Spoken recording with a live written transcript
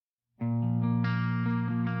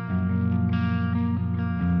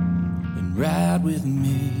ride with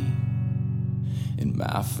me in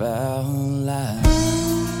my foul life.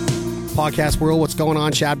 Podcast world, what's going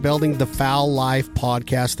on? Chad Belding, the Foul Life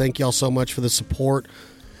Podcast. Thank you all so much for the support.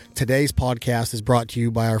 Today's podcast is brought to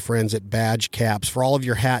you by our friends at Badge Caps. For all of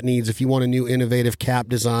your hat needs, if you want a new innovative cap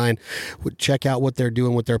design, check out what they're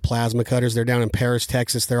doing with their plasma cutters. They're down in Paris,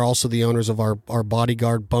 Texas. They're also the owners of our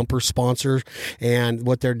Bodyguard bumper sponsor. And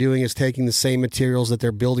what they're doing is taking the same materials that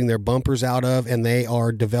they're building their bumpers out of, and they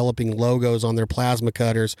are developing logos on their plasma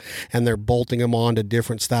cutters, and they're bolting them onto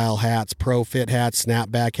different style hats, pro fit hats,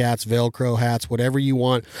 snapback hats, Velcro hats, whatever you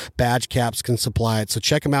want. Badge Caps can supply it. So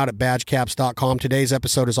check them out at badgecaps.com. Today's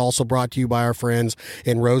episode is also brought to you by our friends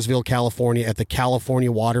in Roseville, California at the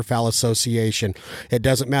California Waterfowl Association. It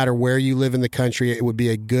doesn't matter where you live in the country, it would be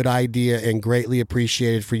a good idea and greatly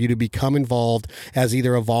appreciated for you to become involved as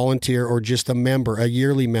either a volunteer or just a member, a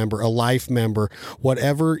yearly member, a life member,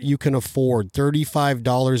 whatever you can afford.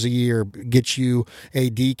 $35 a year gets you a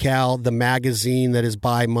decal, the magazine that is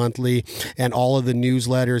bi-monthly, and all of the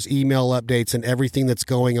newsletters, email updates, and everything that's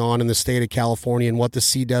going on in the state of California and what the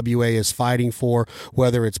CWA is fighting for,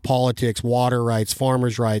 whether it's politics, water rights,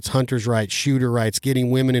 farmers' rights, hunters' rights, shooter rights, getting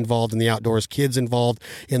women involved in the outdoors, kids involved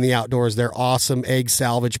in the outdoors. Their awesome egg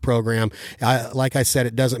salvage program. Like I said,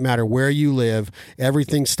 it doesn't matter where you live.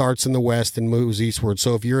 Everything starts in the West and moves eastward.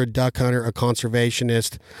 So if you're a duck hunter, a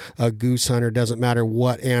conservationist, a goose hunter, doesn't matter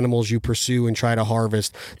what animals you pursue and try to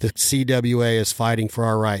harvest, the CWA is fighting for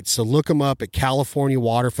our rights. So look them up at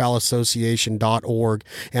CaliforniaWaterfowlassociation.org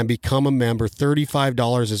and become a member.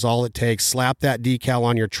 $35 is all it takes. Slap that decal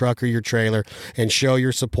on your truck or your trailer and show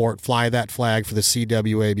your support. Fly that flag for the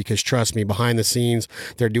CWA, because trust me, behind the scenes,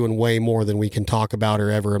 they're doing way more than we can talk about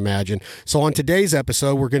or ever imagine. So on today's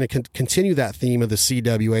episode, we're going to continue that theme of the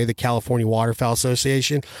CWA, the California Waterfowl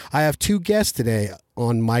Association. I have two guests today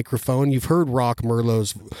on microphone. You've heard Rocque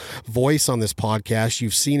Merlo's voice on this podcast.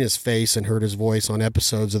 You've seen his face and heard his voice on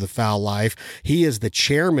episodes of The Foul Life. He is the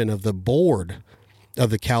chairman of the board of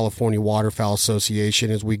the California Waterfowl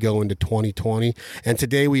Association as we go into 2020. And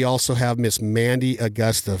today we also have Miss Mandi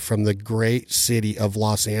Agosta from the great city of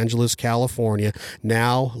Los Angeles, California,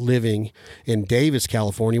 now living in Davis,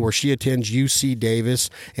 California, where she attends UC Davis,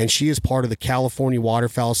 and she is part of the California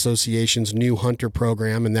Waterfowl Association's new hunter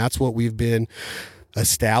program, and that's what we've been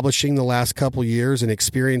establishing the last couple years and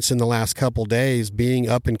experiencing the last couple days, being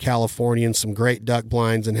up in California in some great duck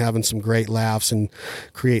blinds and having some great laughs and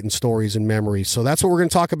creating stories and memories. So that's what we're going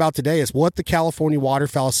to talk about today, is what the California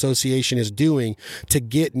Waterfowl Association is doing to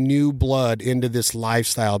get new blood into this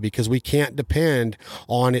lifestyle, because we can't depend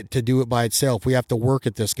on it to do it by itself. We have to work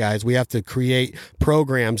at this, guys. We have to create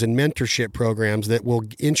programs and mentorship programs that will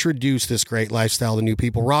introduce this great lifestyle to new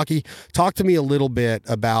people. Rocque, talk to me a little bit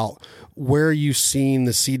about where you've seen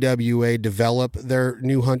the CWA develop their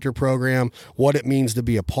new hunter program, what it means to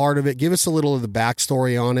be a part of it. Give us a little of the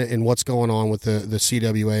backstory on it and what's going on with the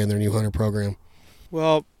CWA and their new hunter program.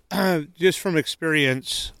 Well, just from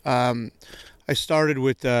experience, I started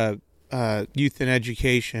with youth and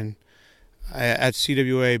education at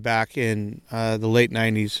CWA back in the late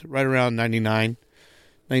 90s, right around 1999,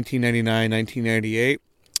 1998.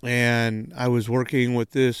 And I was working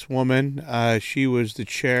with this woman. She was the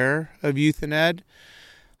chair of Youth and Ed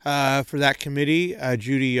for that committee,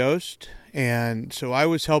 Judy Yost. And so I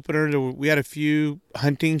was helping her. We had a few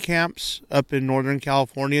hunting camps up in Northern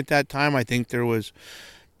California at that time. I think there was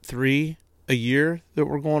 3 a year that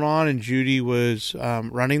were going on, and Judy was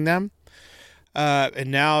running them. And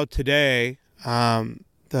now today, 19,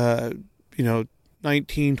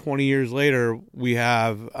 20 years later, we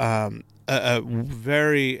have a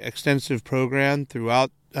very extensive program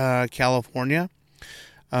throughout California.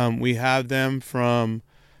 We have them from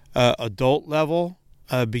adult level,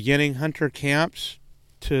 beginning hunter camps,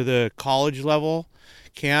 to the college level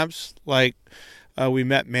camps, like we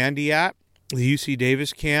met Mandi at the UC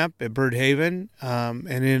Davis camp at Bird Haven, and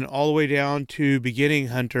then all the way down to beginning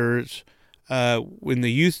hunters in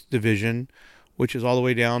the youth division, which is all the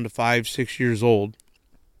way down to 5-6 years old.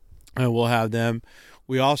 We'll have them.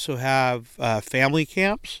 We also have family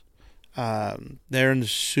camps there in the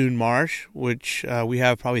Soon Marsh, which we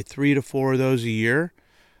have probably 3 to 4 of those a year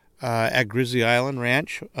at Grizzly Island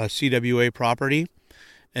Ranch, a CWA property.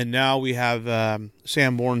 And now we have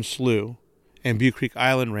Sanborn Slough and Butte Creek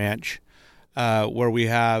Island Ranch, where we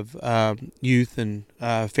have youth and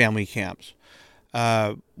family camps.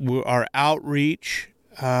 Our outreach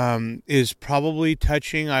is probably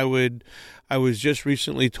touching, I was just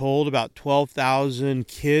recently told, about 12,000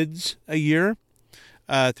 kids a year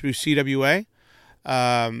through CWA.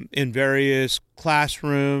 in various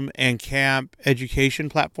classroom and camp education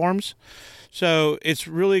platforms. So it's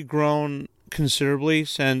really grown considerably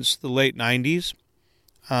since the late 90s.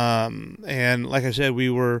 And like I said, we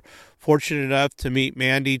were fortunate enough to meet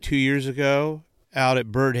Mandi 2 years ago out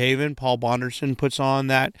at Bird Haven. Paul Bonderson puts on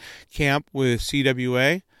that camp with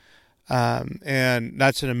CWA. And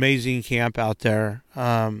that's an amazing camp out there.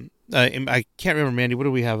 I can't remember, Mandi, what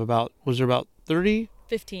do we have was there about 30?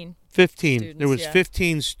 15. 15. Students, There was yeah.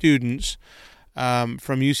 15 students from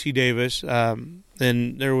UC Davis.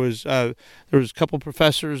 And there was a couple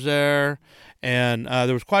professors there, and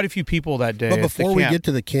there was quite a few people that day. But before we get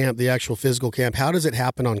to the camp, the actual physical camp, how does it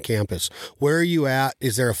happen on campus? Where are you at?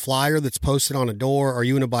 Is there a flyer that's posted on a door? Are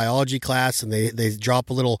you in a biology class and they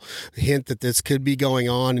drop a little hint that this could be going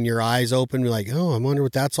on and your eyes open? You're like, oh, I wonder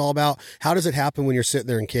what that's all about. How does it happen when you're sitting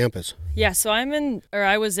there in campus? Yeah, so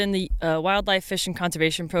I was in the Wildlife Fish and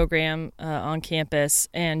Conservation program on campus,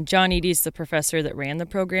 and John Eady's the professor that ran the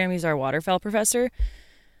program. He's our waterfowl professor.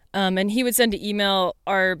 And he would send an email,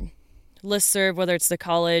 our listserv, whether it's the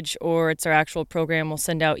college or it's our actual program, we'll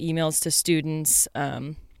send out emails to students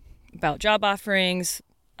about job offerings,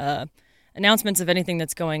 announcements of anything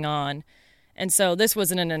that's going on. And so this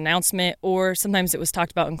wasn't an announcement, or sometimes it was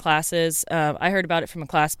talked about in classes. I heard about it from a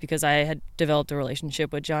class because I had developed a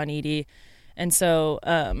relationship with John Eady. And so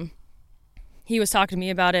he was talking to me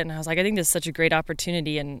about it, and I was like, I think this is such a great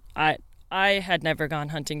opportunity. And I had never gone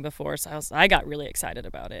hunting before, so I got really excited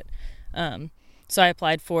about it. So I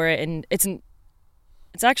applied for it, and it's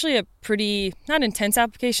actually a pretty, not intense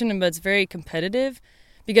application, but it's very competitive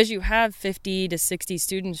because you have 50 to 60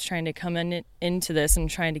 students trying to come into this and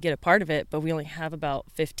trying to get a part of it, but we only have about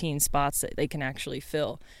 15 spots that they can actually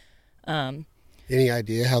fill. Any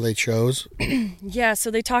idea how they chose? Yeah,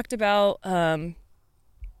 so they talked about,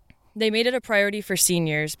 they made it a priority for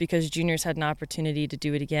seniors because juniors had an opportunity to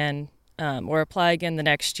do it again or apply again the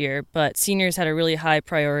next year, but seniors had a really high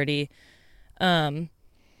priority. It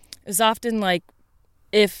was often like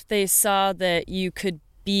if they saw that you could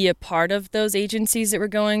be a part of those agencies that were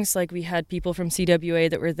going. So like we had people from CWA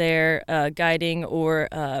that were there guiding, or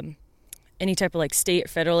any type of like state or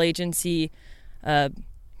federal agency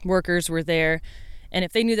workers were there. And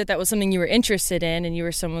if they knew that that was something you were interested in and you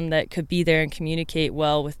were someone that could be there and communicate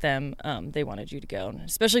well with them, they wanted you to go. And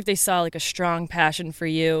especially if they saw like a strong passion for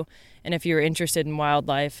you and if you were interested in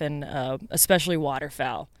wildlife and especially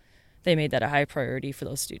waterfowl, they made that a high priority for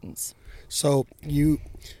those students. So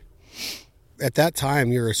at that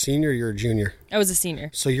time, you're a senior, you're a junior? I was a senior.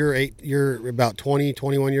 So you're about 20,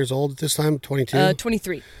 21 years old at this time? 22?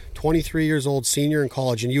 23. 23 years old, senior in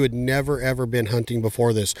college, and you had never, ever been hunting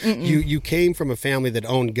before this. Mm-mm. You came from a family that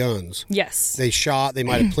owned guns. Yes. They shot, they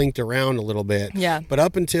might have plinked around a little bit. Yeah. But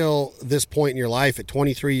up until this point in your life, at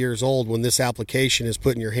 23 years old, when this application is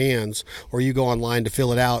put in your hands, or you go online to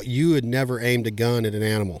fill it out, you had never aimed a gun at an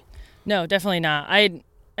animal. No, definitely not.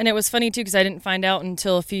 And it was funny, too, because I didn't find out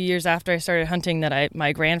until a few years after I started hunting that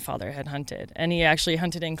my grandfather had hunted. And he actually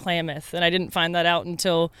hunted in Klamath. And I didn't find that out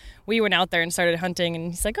until we went out there and started hunting.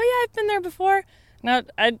 And he's like, oh, yeah, I've been there before. Now,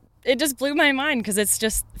 it just blew my mind because it's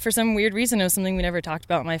just, for some weird reason, it was something we never talked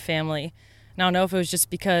about in my family. And I don't know if it was just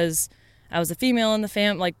because I was a female in the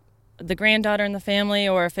family, like the granddaughter in the family,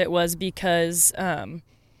 or if it was because we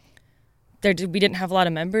didn't have a lot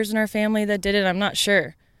of members in our family that did it. I'm not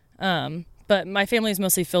sure. But my family is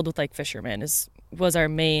mostly filled with like fishermen was our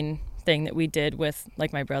main thing that we did with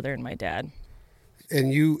like my brother and my dad.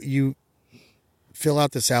 And you fill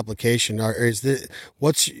out this application.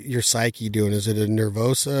 What's your psyche doing? Is it a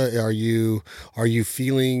nervosa? Are you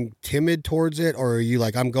feeling timid towards it, or are you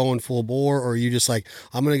like, I'm going full bore, or are you just like,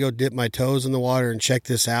 I'm going to go dip my toes in the water and check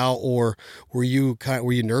this out? Or were you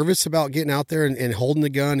nervous about getting out there and holding the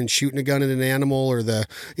gun and shooting a gun at an animal, or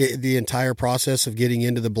the entire process of getting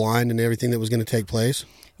into the blind and everything that was going to take place?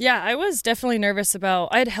 Yeah, I was definitely nervous I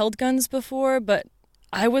had held guns before, but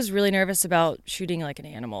I was really nervous about shooting like an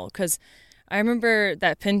animal because I remember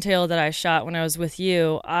that pintail that I shot when I was with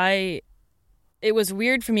you. It was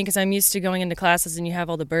weird for me because I'm used to going into classes and you have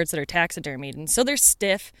all the birds that are taxidermied, and so they're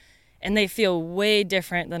stiff and they feel way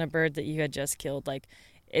different than a bird that you had just killed. Like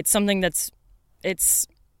it's something it's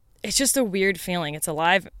just a weird feeling. It's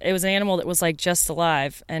alive. It was an animal that was like just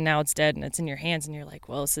alive, and now it's dead and it's in your hands, and you're like,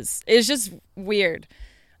 well, it's just weird.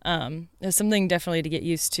 It's something definitely to get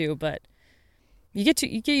used to, but you get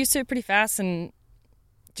used to it pretty fast, and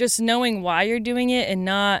just knowing why you're doing it and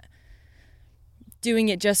not doing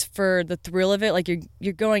it just for the thrill of it. Like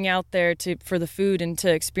you're going out there for the food and to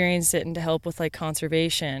experience it and to help with like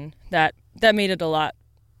conservation. That made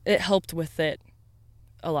it helped with it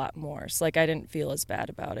a lot more. So like I didn't feel as bad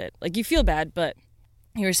about it. Like you feel bad, but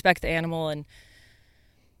you respect the animal, and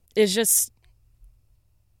it's just,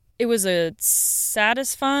 it was a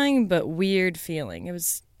satisfying but weird feeling. It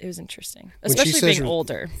was interesting, especially being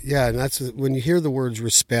older. Yeah, and that's when you hear the words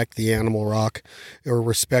respect the animal, Rocque, or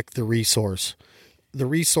respect the resource. The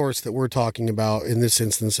resource that we're talking about in this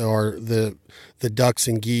instance are the ducks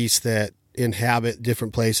and geese that inhabit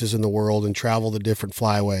different places in the world and travel the different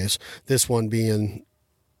flyways. This one being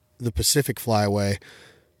the Pacific Flyway.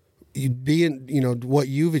 What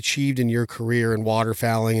you've achieved in your career in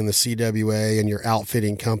waterfowling and the CWA and your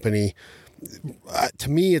outfitting company, to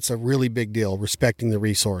me, it's a really big deal, respecting the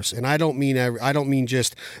resource. And I don't mean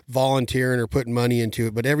just volunteering or putting money into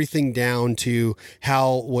it, but everything down to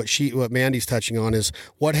what Mandi's touching on is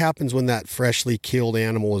what happens when that freshly killed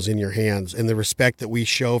animal is in your hands, and the respect that we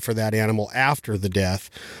show for that animal after the death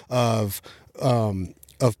of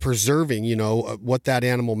preserving, what that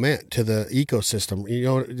animal meant to the ecosystem.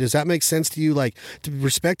 Does that make sense to you? Like,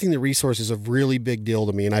 respecting the resource is a really big deal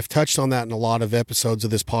to me. And I've touched on that in a lot of episodes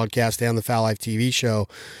of this podcast and the Fowl Life TV show.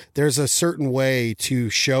 There's a certain way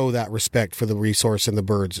to show that respect for the resource and the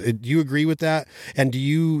birds. Do you agree with that? And do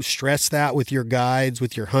you stress that with your guides,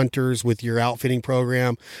 with your hunters, with your outfitting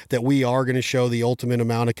program, that we are going to show the ultimate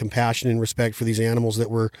amount of compassion and respect for these animals,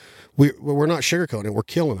 that we're not sugarcoating it, we're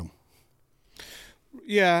killing them?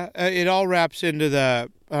 Yeah, it all wraps into the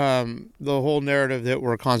whole narrative that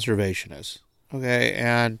we're conservationists, okay,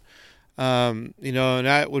 and and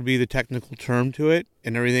that would be the technical term to it,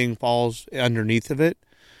 and everything falls underneath of it.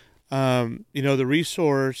 The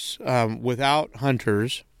resource, without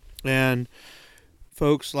hunters and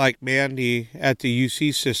folks like Mandi at the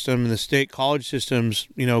UC system and the state college systems,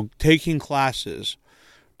 taking classes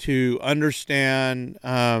to understand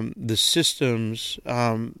the systems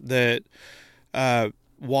that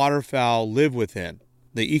waterfowl live within,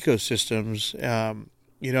 the ecosystems.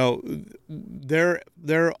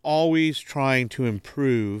 They're always trying to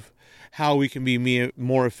improve how we can be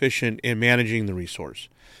more efficient in managing the resource.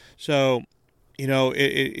 So,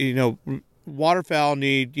 waterfowl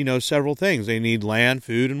need several things. They need land,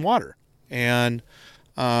 food, and water, and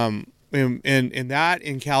that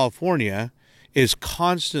in California is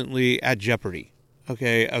constantly at jeopardy,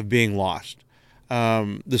 okay, of being lost.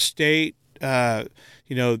 The state, they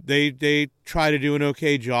try to do an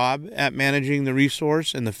okay job at managing the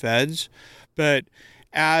resource, and the feds, but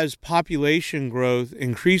as population growth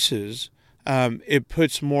increases, it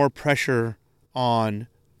puts more pressure on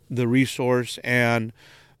the resource and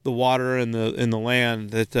the water and the land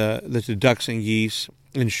that the ducks and geese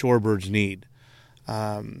and shorebirds need.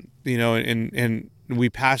 And we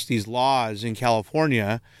passed these laws in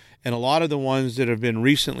California, and a lot of the ones that have been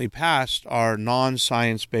recently passed are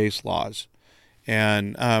non-science-based laws,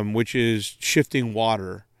 and which is shifting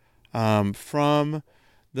water from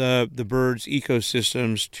the birds'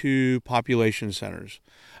 ecosystems to population centers.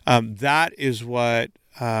 That is what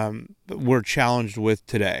we're challenged with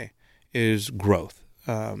today, is growth.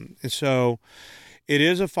 And so it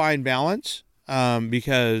is a fine balance,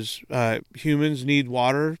 because humans need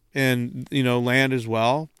water and land as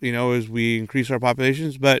well, as we increase our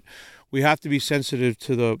populations, but we have to be sensitive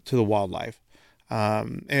to the wildlife.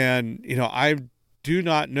 I do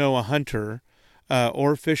not know a hunter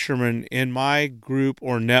or fisherman in my group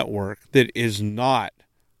or network that is not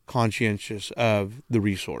conscientious of the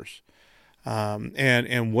resource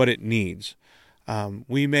and what it needs.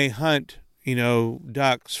 We may hunt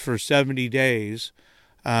ducks for 70 days,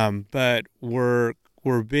 but we're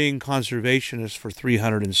being conservationists for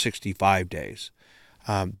 365 days.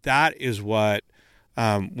 That is what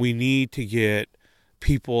we need to get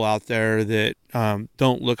people out there that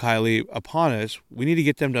don't look highly upon us. We need to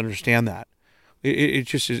get them to understand that. It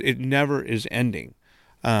just is. It never is ending.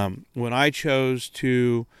 When I chose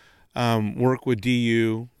to work with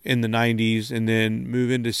DU in the 90s and then move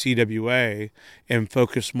into CWA and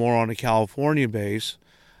focus more on a California base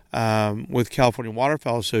with California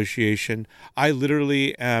Waterfowl Association, I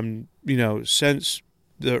literally am, since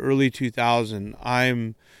the early 2000s,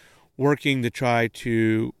 I'm working to try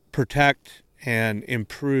to protect and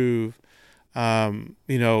improve,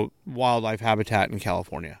 wildlife habitat in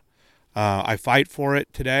California. I fight for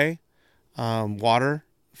it today. Water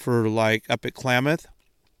for up at Klamath.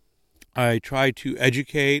 I try to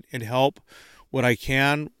educate and help what I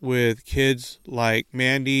can with kids like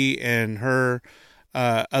Mandi and her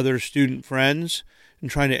other student friends,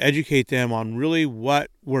 and trying to educate them on really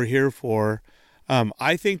what we're here for.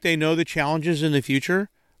 I think they know the challenges in the future.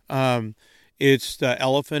 It's the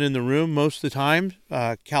elephant in the room most of the time.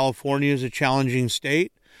 California is a challenging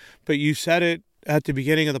state, but you said it at the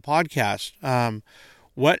beginning of the podcast.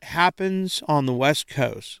 What happens on the West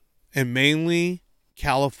Coast, and mainly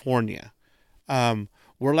California,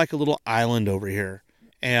 we're like a little island over here,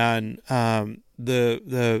 and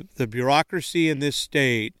the bureaucracy in this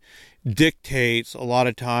state dictates a lot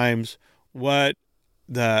of times what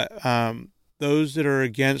the those that are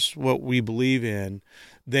against what we believe in,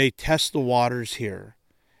 they test the waters here,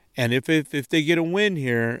 and if they get a win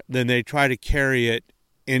here, then they try to carry it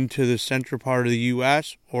into the central part of the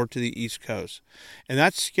U.S. or to the East Coast, and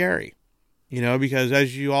that's scary, because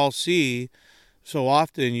as you all see, so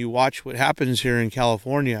often you watch what happens here in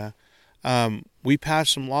California. We pass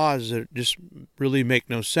some laws that just really make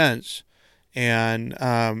no sense, and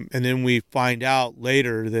then we find out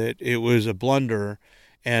later that it was a blunder,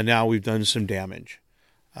 and now we've done some damage.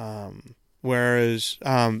 Whereas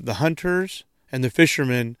the hunters and the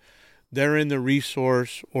fishermen, they're in the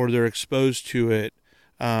resource or they're exposed to it.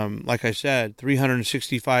 Like I said,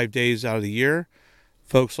 365 days out of the year.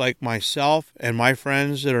 Folks like myself and my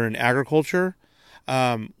friends that are in agriculture,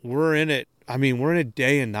 we're in it. We're in it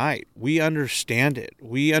day and night. We understand it.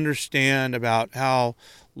 We understand about how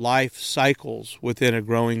life cycles within a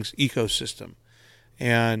growing ecosystem.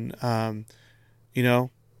 And, you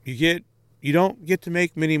don't get to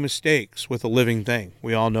make many mistakes with a living thing.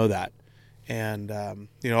 We all know that. And,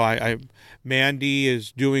 Mandi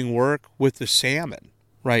is doing work with the salmon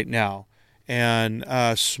right now and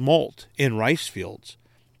smolt in rice fields.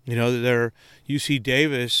 UC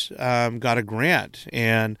Davis got a grant,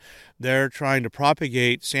 and they're trying to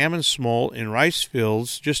propagate salmon smolt in rice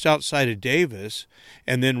fields just outside of Davis,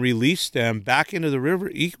 and then release them back into the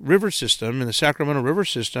river system, in the Sacramento River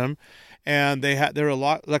system, and they're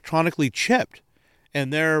electronically chipped,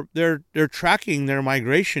 and they're tracking their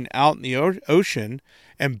migration out in the ocean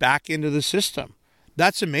and back into the system.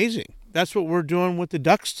 That's amazing. That's what we're doing with the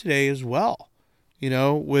ducks today as well,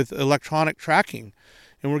 with electronic tracking.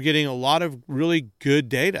 And we're getting a lot of really good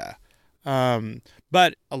data.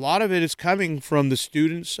 But a lot of it is coming from the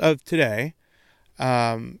students of today.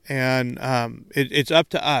 It's up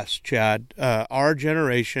to us, Chad, our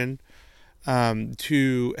generation,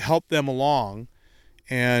 to help them along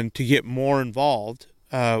and to get more involved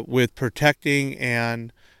with protecting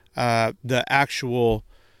and the actual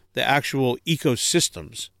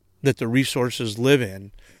ecosystems that the resources live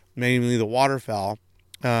in, mainly the waterfowl.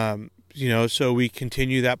 So we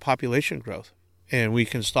continue that population growth and we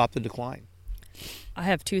can stop the decline. I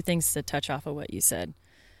have two things to touch off of what you said.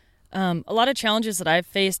 A lot of challenges that I've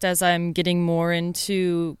faced as I'm getting more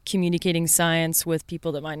into communicating science with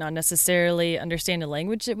people that might not necessarily understand the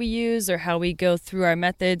language that we use or how we go through our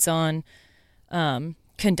methods on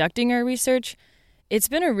conducting our research. It's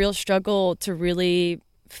been a real struggle to really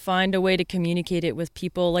find a way to communicate it with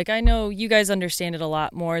people. Like, I know you guys understand it a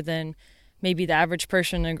lot more than maybe the average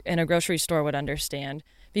person in a grocery store would understand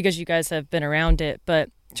because you guys have been around it. But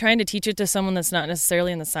trying to teach it to someone that's not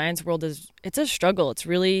necessarily in the science world it's a struggle. It's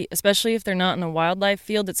really, especially if they're not in the wildlife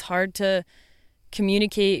field, it's hard to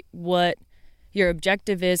communicate what your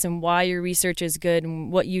objective is and why your research is good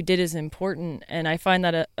and what you did is important. And I find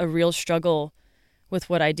that a real struggle with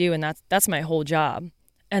what I do, and that's my whole job.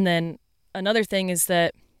 And then another thing is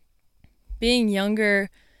that being younger,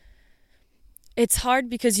 it's hard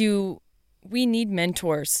because we need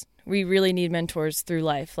mentors. We really need mentors through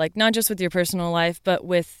life, like not just with your personal life, but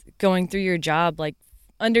with going through your job, like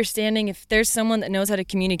understanding if there's someone that knows how to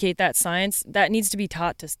communicate that science, that needs to be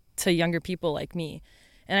taught to younger people like me.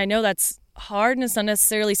 And I know that's hard and it's not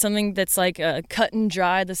necessarily something that's like a cut and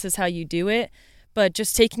dry, this is how you do it, but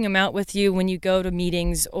just taking them out with you when you go to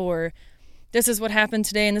meetings, or this is what happened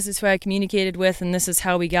today and this is who I communicated with and this is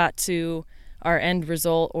how we got to our end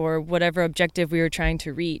result or whatever objective we were trying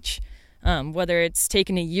to reach. Whether it's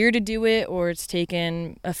taken a year to do it or it's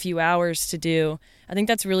taken a few hours to do, I think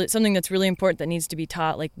that's really something that's really important that needs to be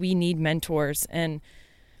taught. Like, we need mentors, and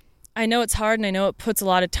I know it's hard and I know it puts a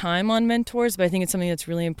lot of time on mentors, but I think it's something that's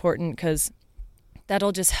really important because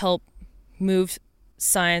that'll just help move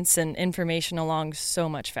science and information along so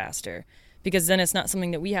much faster, because then it's not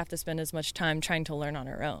something that we have to spend as much time trying to learn on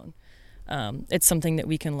our own. It's something that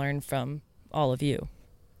we can learn from all of you.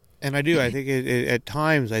 And I do. I think at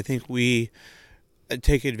times, I think we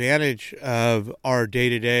take advantage of our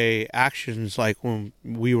day-to-day actions, like when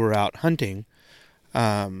we were out hunting.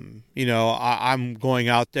 I'm going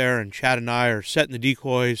out there, and Chad and I are setting the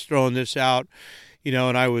decoys, throwing this out,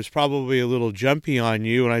 and I was probably a little jumpy on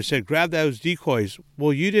you, and I said, grab those decoys.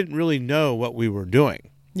 Well, you didn't really know what we were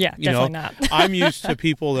doing. Yeah, definitely not. I'm used to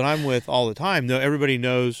people that I'm with all the time. Everybody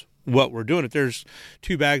knows what we're doing. If there's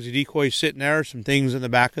 2 bags of decoys sitting there, some things in the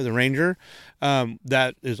back of the Ranger,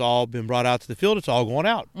 that has all been brought out to the field. It's all going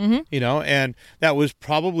out, and that was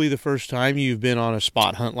probably the first time you've been on a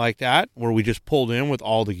spot hunt like that, where we just pulled in with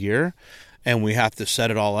all the gear and we have to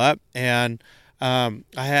set it all up. And I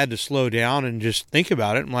had to slow down and just think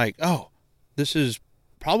about it. I'm like, oh, this is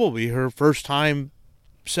probably her first time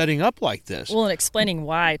setting up like this. Well, and explaining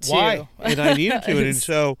why, too. Why? And I needed to. And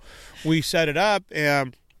so we set it up,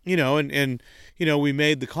 and, we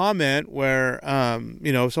made the comment where,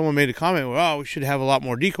 someone made a comment, well, we should have a lot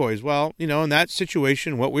more decoys. Well, in that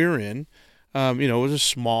situation, what we were in, it was a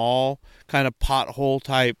small kind of pothole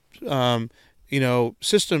type,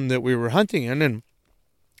 system that we were hunting in, and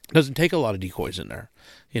it doesn't take a lot of decoys in there,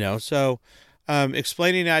 so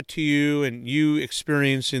explaining that to you and you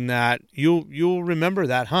experiencing that, you'll remember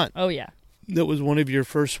that hunt. Oh, yeah. That was one of your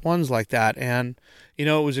first ones like that. And, it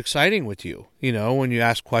was exciting with you, when you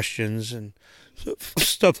ask questions and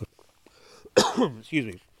stuff. Excuse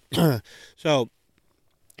me. So,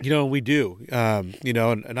 we do,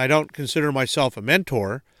 and I don't consider myself a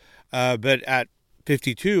mentor, but at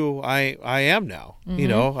 52, I am now,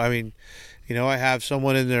 I have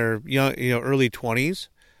someone in their early 20s.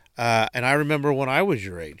 And I remember when I was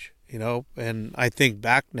your age, and I think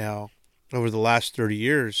back now over the last 30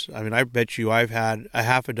 years, I bet you I've had a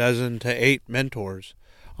half a dozen to 8 mentors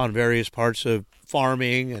on various parts of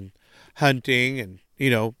farming and hunting, and,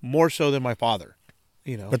 more so than my father,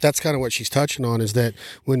 But that's kind of what she's touching on, is that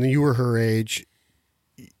when you were her age,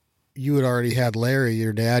 you had already had Larry,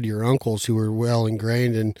 your dad, your uncles, who were well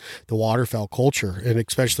ingrained in the waterfowl culture, and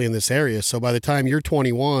especially in this area. So by the time you're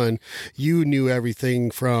 21, you knew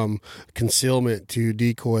everything from concealment to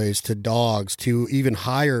decoys to dogs to even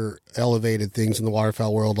higher elevated things in the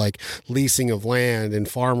waterfowl world, like leasing of land and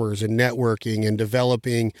farmers and networking and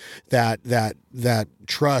developing that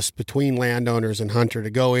trust between landowners and hunter to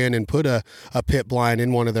go in and put a pit blind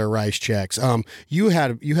in one of their rice checks. You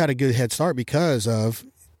had a good head start because of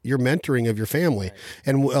your mentoring of your family. Right.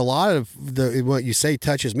 And a lot of what you say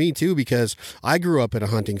touches me too, because I grew up in a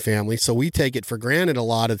hunting family. So we take it for granted a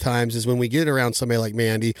lot of times is when we get around somebody like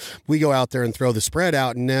Mandi, we go out there and throw the spread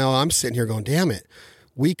out. And now I'm sitting here going, damn it,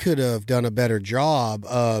 we could have done a better job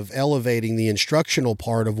of elevating the instructional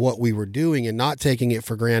part of what we were doing and not taking it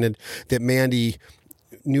for granted that Mandi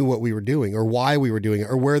knew what we were doing or why we were doing it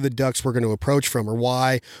or where the ducks were going to approach from or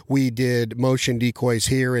why we did motion decoys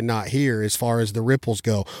here and not here as far as the ripples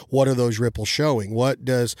go. What are those ripples showing? What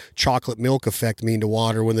does chocolate milk effect mean to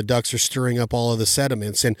water when the ducks are stirring up all of the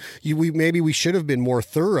sediments? And we should have been more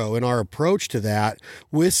thorough in our approach to that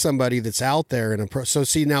with somebody that's out there. So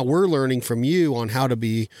see, now we're learning from you on how to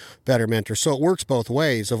be better mentors. So it works both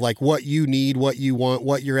ways of like what you need, what you want,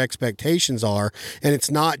 what your expectations are. And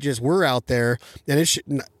it's not just we're out there and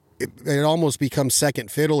it almost becomes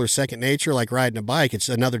second fiddle or second nature, like riding a bike. It's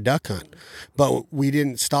another duck hunt. But we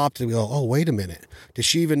didn't stop to go, oh, wait a minute. Does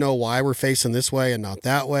she even know why we're facing this way and not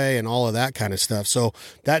that way and all of that kind of stuff? So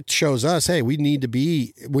that shows us, hey, we need to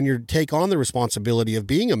be, when you take on the responsibility of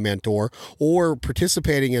being a mentor or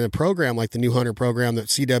participating in a program like the New Hunter program that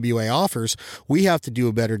CWA offers, we have to do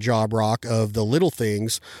a better job, Rocque, of the little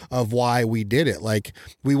things of why we did it. Like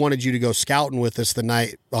we wanted you to go scouting with us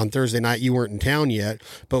on Thursday night. You weren't in town yet,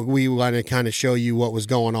 but we want to kind of show you what was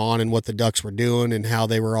going on and what the ducks were doing and how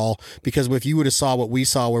they were all, because if you would have saw what we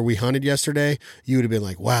saw where we hunted yesterday, you would have been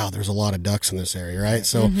like, wow, there's a lot of ducks in this area, right?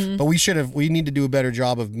 So, but we need to do a better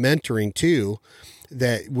job of mentoring too,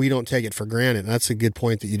 that we don't take it for granted. And that's a good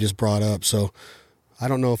point that you just brought up. So I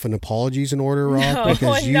don't know if an apology's in order, Rocque,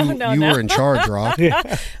 because you were in charge, Rocque.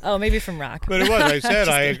 Yeah. Oh, maybe from Rocque. But it was, I said,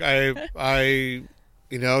 I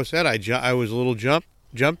I was a little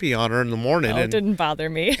jumpy on her in the morning. It didn't bother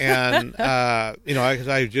me. And,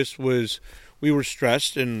 because we were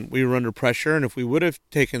stressed and we were under pressure. And if we would have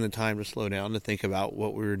taken the time to slow down to think about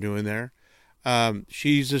what we were doing there,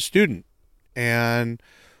 she's a student and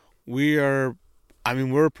we're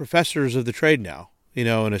professors of the trade now, in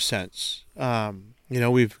a sense.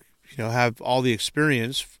 We've, have all the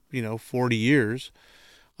experience, 40 years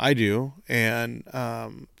I do. And,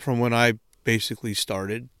 from when I basically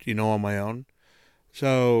started, on my own.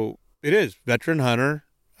 So it is veteran hunter.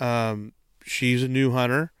 She's a new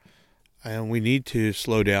hunter, and we need to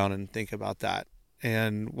slow down and think about that.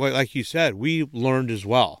 And like you said, we learned as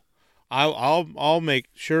well. I'll make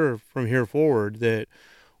sure from here forward that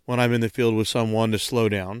when I'm in the field with someone to slow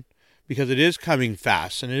down, because it is coming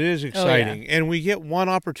fast and it is exciting. Oh, yeah. And we get one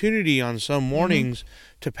opportunity on some mornings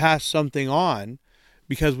to pass something on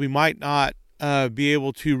because we might not be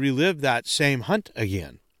able to relive that same hunt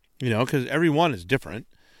again. Because every one is different.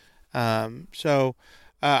 So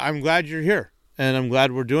I'm glad you're here, and I'm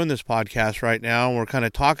glad we're doing this podcast right now. And we're kind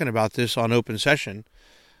of talking about this on open session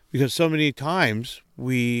because so many times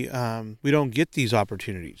we don't get these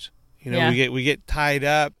opportunities. We get tied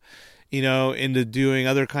up, into doing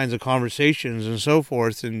other kinds of conversations and so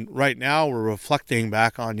forth. And right now we're reflecting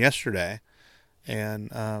back on yesterday,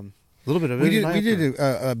 and a little bit of it. We did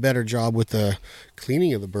a better job with the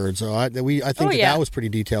cleaning of the birds, though. I think that was pretty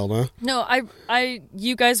detailed, huh? No,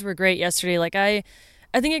 you guys were great yesterday. Like I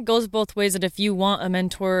think it goes both ways. That if you want a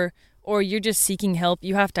mentor or you're just seeking help,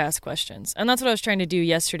 you have to ask questions, and that's what I was trying to do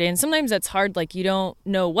yesterday. And sometimes that's hard. Like you don't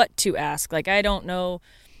know what to ask. Like I don't know.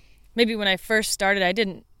 Maybe when I first started,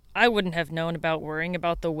 I wouldn't have known about worrying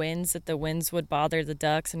about the winds, that the winds would bother the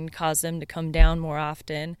ducks and cause them to come down more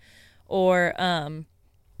often, or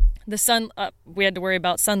the sun. We had to worry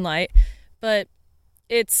about sunlight, but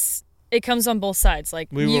it comes on both sides. Like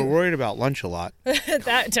we were worried about lunch a lot.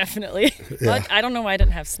 That definitely. Yeah. I don't know why I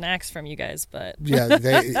didn't have snacks from you guys, but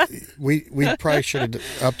yeah, we probably should have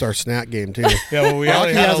upped our snack game too. Yeah, well, we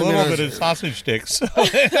only had a little bit of sausage sticks.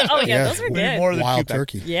 Oh yeah, those were good. More than wild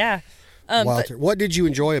turkey. Yeah. What did you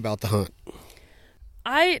enjoy about the hunt?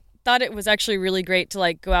 I thought it was actually really great to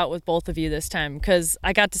like go out with both of you this time because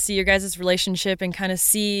I got to see your guys' relationship and kind of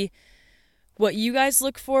see what you guys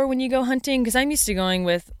look for when you go hunting. Because I'm used to going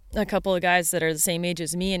with a couple of guys that are the same age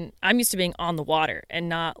as me, and I'm used to being on the water and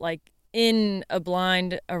not like in a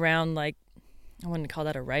blind around, like, I wouldn't call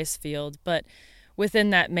that a rice field, but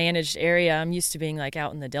within that managed area. I'm used to being like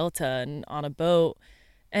out in the Delta and on a boat.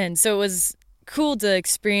 And so it was cool to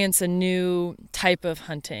experience a new type of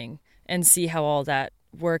hunting and see how all that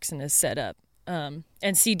works and is set up, and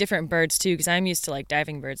see different birds too, because I'm used to like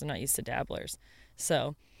diving birds. I'm not used to dabblers.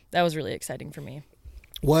 So that was really exciting for me.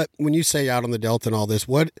 When you say out on the Delta and all this,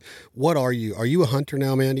 what are you? Are you a hunter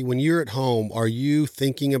now, Mandy? When you're at home, are you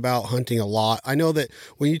thinking about hunting a lot? I know that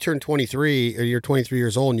when you turn 23 or you're 23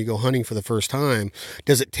 years old and you go hunting for the first time,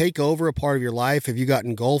 does it take over a part of your life? Have you got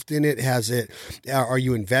engulfed in it? Are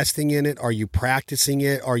you investing in it? Are you practicing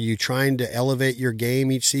it? Are you trying to elevate your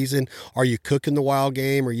game each season? Are you cooking the wild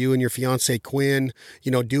game? Are you and your fiance Quinn,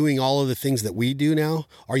 doing all of the things that we do now?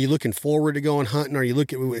 Are you looking forward to going hunting? Are you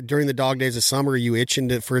looking during the dog days of summer? Are you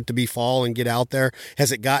itching for it to be fall and get out there?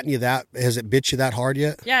 Has it bit you that hard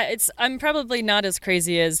yet? Yeah, I'm probably not as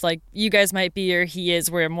crazy as like you guys might be or he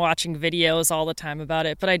is, where I'm watching videos all the time about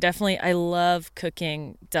it, but I love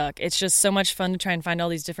cooking duck. It's just so much fun to try and find all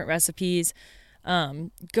these different recipes,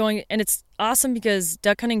 and it's awesome because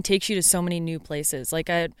duck hunting takes you to so many new places. Like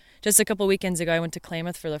just a couple weekends ago, I went to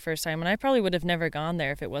Klamath for the first time, and I probably would have never gone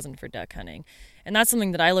there if it wasn't for duck hunting. And that's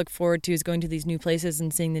something that I look forward to, is going to these new places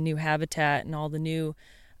and seeing the new habitat and all the new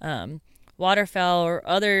waterfowl or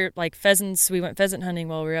other like pheasants. We went pheasant hunting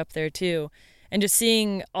while we were up there too, and just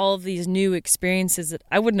seeing all of these new experiences that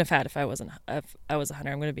I wouldn't have had if I was a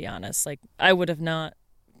hunter. I'm going to be honest. Like I would have not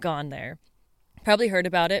gone there. Probably heard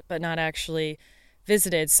about it, but not actually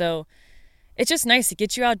visited. So it's just nice. It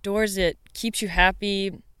gets you outdoors. It keeps you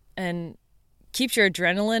happy and keeps your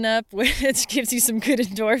adrenaline up, which gives you some good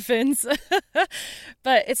endorphins.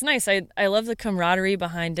 But it's nice. I love the camaraderie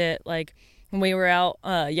behind it. Like when we were out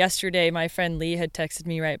yesterday, my friend Lee had texted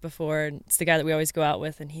me right before, and it's the guy that we always go out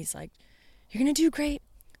with, and he's like, "You're going to do great.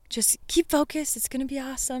 Just keep focused. It's going to be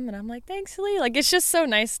awesome." And I'm like, "Thanks, Lee." Like, it's just so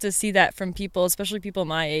nice to see that from people, especially people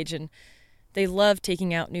my age, and they love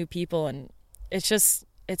taking out new people, and it's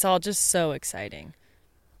all just so exciting.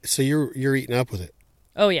 So you're eating up with it.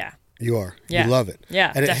 Oh, yeah. You are. Yeah. You love it. Yeah,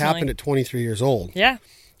 and definitely. It happened at 23 years old. Yeah.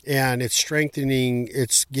 And it's strengthening,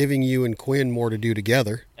 it's giving you and Quinn more to do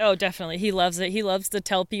together. Oh, definitely. He loves it. He loves to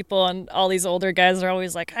tell people, and all these older guys are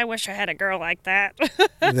always like, "I wish I had a girl like that."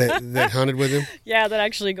 that hunted with him? Yeah, that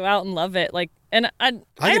actually go out and love it. Like, and I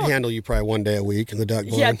could handle you probably one day a week in the duck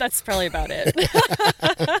blind. Yeah, that's probably about it.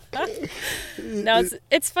 No,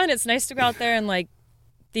 it's fun. It's nice to go out there and like,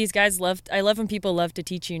 these guys I love when people love to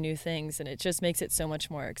teach you new things, and it just makes it so much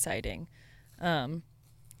more exciting. And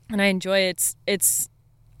I enjoy it.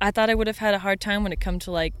 I thought I would have had a hard time when it come to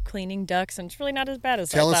like cleaning ducks, and it's really not as bad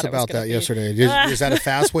as I thought it was. Tell us about that be. Yesterday. Is that a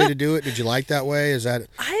fast way to do it? Did you like that way? Is that?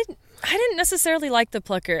 I didn't necessarily like the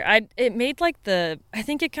plucker. It made like I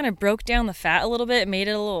think it kind of broke down the fat a little bit. It made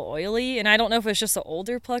it a little oily, and I don't know if it's just an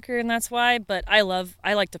older plucker and that's why. But I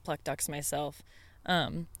like to pluck ducks myself.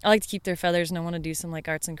 I like to keep their feathers, and I want to do some like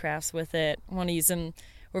arts and crafts with it. I want to use them.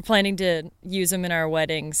 We're planning to use them in our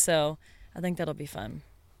wedding, so I think that'll be fun.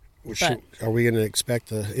 Are we going to expect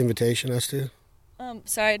the invitation, us to?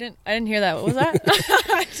 Sorry, I didn't hear that. What was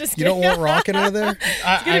that? Just You don't want Rocque out there?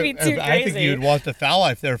 It's gonna be too crazy. I think you'd want the foul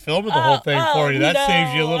life there filming the whole thing for you. That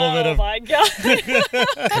saves you a little bit of. Oh my god!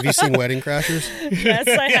 Have you seen Wedding Crashers? Yes,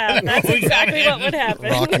 I have. That's exactly what would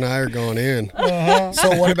happen. Rocque and I are going in.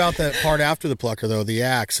 So what about that part after the plucker though? The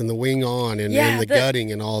axe and the wing on and the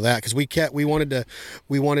gutting and all that, because we wanted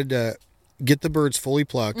to get the birds fully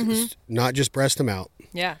plucked, not just breast them out.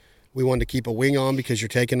 Yeah. We wanted to keep a wing on because you're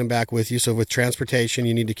taking them back with you. So with transportation,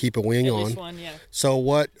 you need to keep a wing on. At least one, yeah. So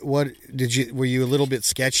what were you a little bit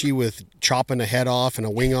sketchy with chopping a head off and a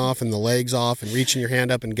wing off and the legs off and reaching your hand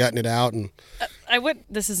up and gutting it out? And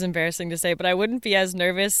this is embarrassing to say, but I wouldn't be as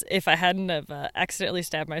nervous if I hadn't have accidentally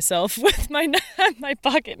stabbed myself with my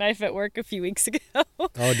pocket knife at work a few weeks ago.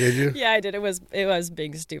 Oh, did you? Yeah, I did. It was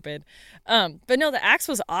being stupid. But no, the axe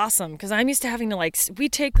was awesome because I'm used to having to we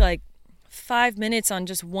take 5 minutes on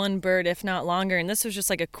just one bird, if not longer. And this was just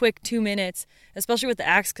a quick 2 minutes, especially with the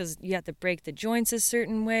axe, because you have to break the joints a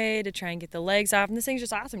certain way to try and get the legs off. And this thing's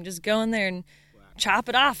just awesome. Just go in there and chop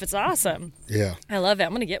it off. It's awesome. Yeah. I love it.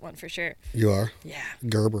 I'm going to get one for sure. You are? Yeah.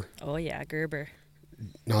 Gerber. Oh, yeah. Gerber.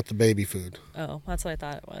 Not the baby food. Oh, that's what I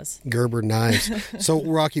thought it was. Gerber knives. So,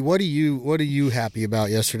 Rocque, what are you happy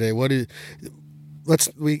about yesterday? We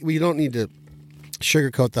don't need to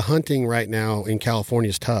sugarcoat the hunting right now in California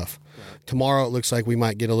is tough. Tomorrow it looks like we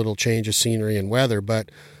might get a little change of scenery and weather, but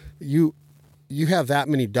you have that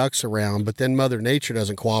many ducks around, but then Mother Nature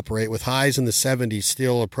doesn't cooperate with highs in the 70s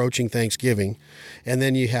still approaching Thanksgiving, and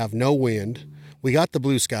then you have no wind. We got the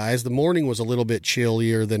blue skies. The morning was a little bit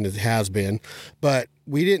chillier than it has been, but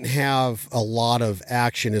we didn't have a lot of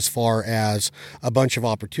action as far as a bunch of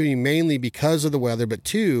opportunity, mainly because of the weather, but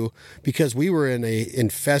two, because we were in a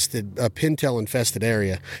pintail infested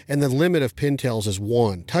area, and the limit of pintails is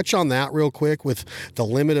 1. Touch on that real quick with the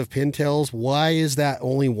limit of pintails. Why is that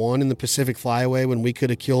only 1 in the Pacific Flyway when we could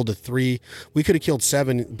have killed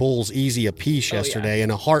 7 bulls easy a piece yesterday in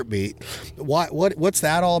a heartbeat? What's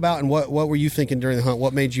that all about, and what were you thinking during the hunt?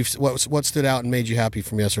 What made you what stood out and made you happy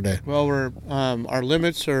from yesterday? Well, our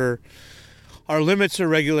limits are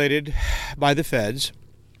regulated by the feds,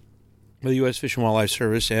 by the U.S. Fish and Wildlife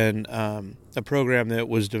Service, and a program that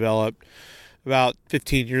was developed about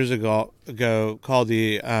 15 years ago called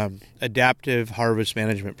the Adaptive Harvest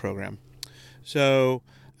Management Program. So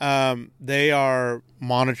they are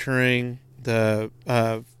monitoring the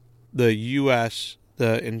U.S.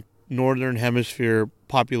 the Northern Hemisphere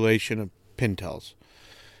population of pintails.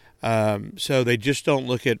 So they just don't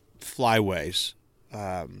look at flyways.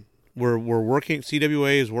 We're working.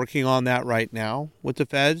 CWA is working on that right now with the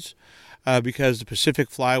feds because the Pacific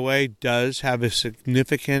Flyway does have a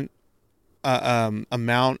significant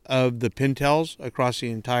amount of the pintails across the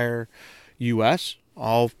entire U.S.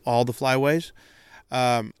 All the flyways,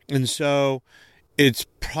 and so it's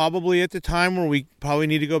probably at the time where we probably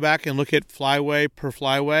need to go back and look at flyway per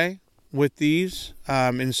flyway with these,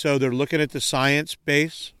 and so they're looking at the science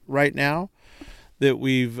base right now that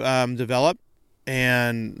we've developed.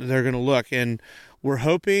 And they're going to look, and we're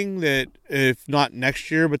hoping that if not next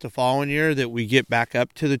year, but the following year, that we get back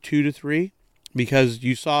up to the 2 to 3, because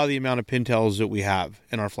you saw the amount of pintails that we have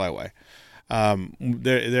in our flyway.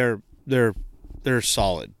 They're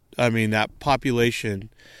solid. I mean, that population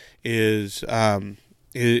is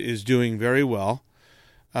doing very well,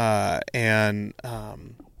 and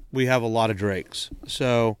we have a lot of drakes.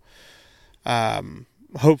 So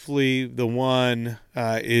hopefully the one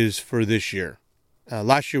is for this year.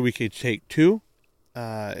 Last year we could take 2,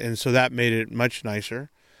 and so that made it much nicer.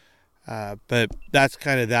 But that's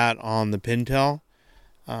kind of that on the pintail.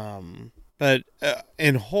 But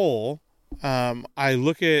in whole, I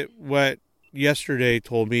look at what yesterday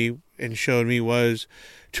told me and showed me was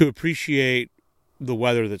to appreciate the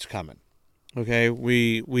weather that's coming. Okay,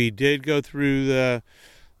 we did go through the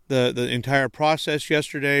entire process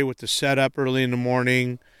yesterday with the setup early in the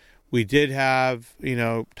morning. We did have,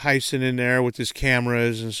 Tyson in there with his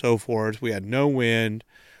cameras and so forth. We had no wind.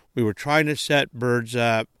 We were trying to set birds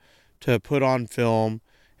up to put on film,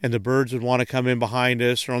 and the birds would want to come in behind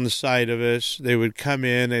us or on the side of us. They would come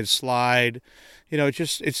in, they'd slide.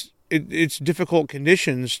 It's difficult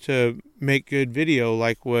conditions to make good video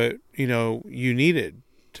like what, you needed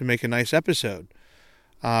to make a nice episode.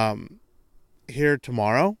 Here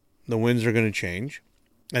tomorrow, the winds are going to change,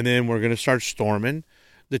 and then we're going to start storming.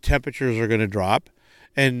 The temperatures are going to drop,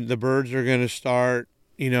 and the birds are going to start,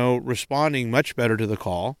 responding much better to the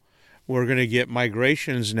call. We're going to get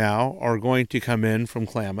migrations now are going to come in from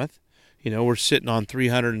Klamath. We're sitting on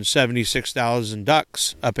 376,000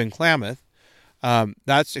 ducks up in Klamath.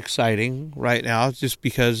 That's exciting right now just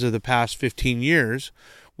because of the past 15 years.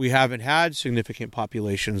 we haven't had significant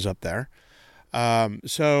populations up there.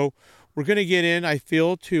 So we're going to get in, I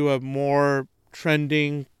feel, to a more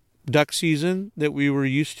trending duck season that we were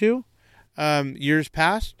used to years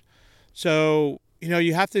past. So,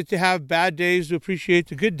 you have to have bad days to appreciate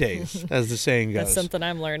the good days, as the saying goes. That's something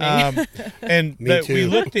I'm learning. And that we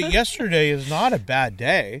looked at yesterday is not a bad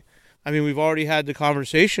day. I mean, we've already had the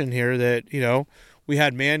conversation here that, we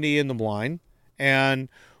had Mandi in the blind, and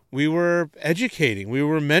we were educating, we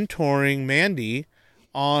were mentoring Mandi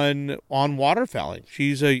on waterfowling.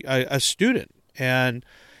 She's a student, and,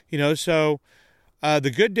 so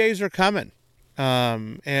the good days are coming.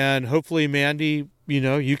 And hopefully, Mandi,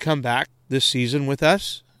 you come back this season with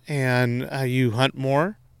us and you hunt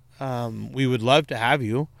more. We would love to have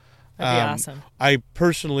you. That'd be awesome. I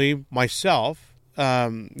personally, myself,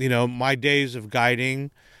 my days of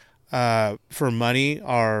guiding for money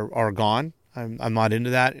are gone. I'm not into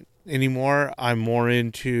that anymore. I'm more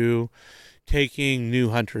into taking new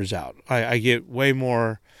hunters out. I get way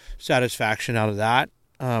more satisfaction out of that.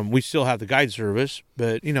 We still have the guide service,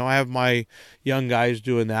 but I have my young guys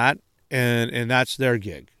doing that, and that's their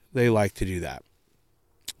gig. They like to do that.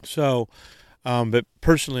 So, but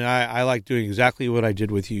personally, I like doing exactly what I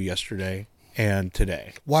did with you yesterday and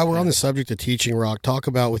today. While we're on the subject of teaching, Rocque, talk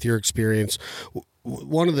about with your experience.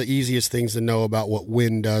 One of the easiest things to know about what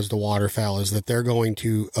wind does to waterfowl is that they're going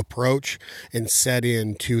to approach and set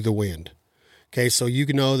in to the wind. Okay, so you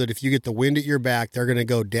can know that if you get the wind at your back, they're going to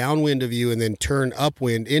go downwind of you and then turn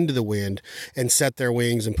upwind into the wind and set their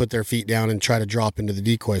wings and put their feet down and try to drop into the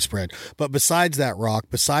decoy spread. But besides that, Rocque,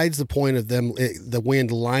 besides the point of them, the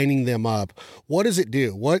wind lining them up, what does it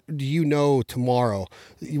do? What do you know tomorrow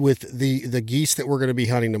with the geese that we're going to be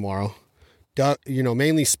hunting tomorrow?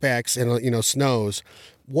 Mainly specks and, snows.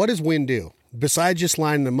 What does wind do? Besides just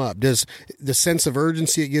lining them up, does the sense of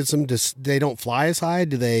urgency it gives them, they don't fly as high?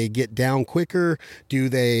 Do they get down quicker? Do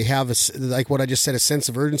they have, like what I just said, a sense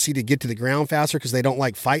of urgency to get to the ground faster because they don't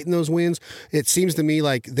like fighting those winds? It seems to me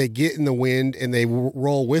like they get in the wind and they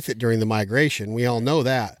roll with it during the migration. We all know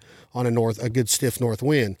that on a good stiff north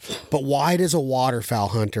wind. But why does a waterfowl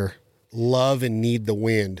hunter love and need the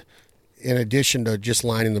wind in addition to just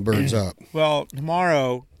lining the birds up? Well,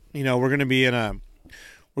 tomorrow, we're going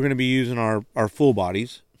to be using our full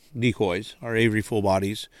bodies, decoys, our Avery full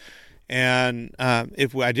bodies. And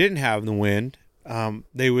if I didn't have the wind,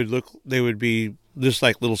 they would be just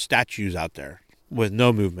like little statues out there with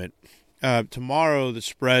no movement. Tomorrow, the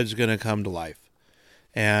spread's going to come to life.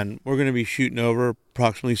 And we're going to be shooting over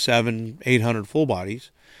approximately 700-800 full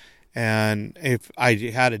bodies. And if I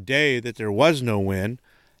had a day that there was no wind,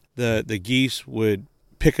 the geese would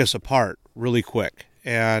pick us apart really quick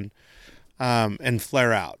and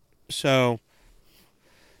flare out. So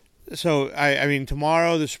I mean,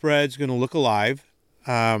 tomorrow the spread's going to look alive.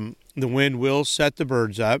 The wind will set the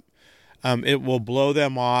birds up. It will blow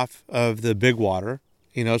them off of the big water,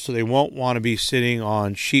 so they won't want to be sitting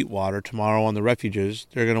on sheet water tomorrow on the refuges.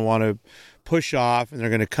 They're going to want to push off, and they're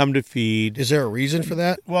going to come to feed. Is there a reason for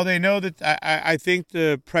that? Well, they know that I think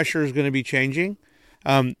the pressure is going to be changing.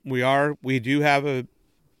 We do have a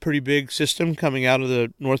pretty big system coming out of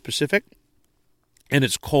the North Pacific, and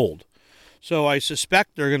it's cold. So I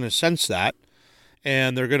suspect they're going to sense that,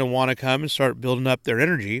 and they're going to want to come and start building up their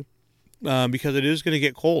energy because it is going to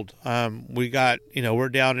get cold. We're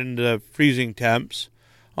down into freezing temps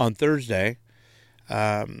on Thursday.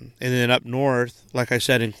 And then up north, like I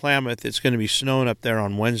said, in Klamath, it's going to be snowing up there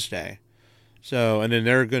on Wednesday. So, and then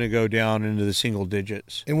they're going to go down into the single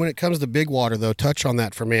digits. And when it comes to big water, though, touch on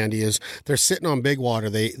that for Mandi, is they're sitting on big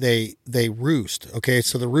water. They roost, okay?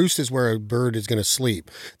 So the roost is where a bird is going to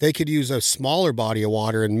sleep. They could use a smaller body of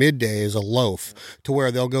water in midday as a loaf to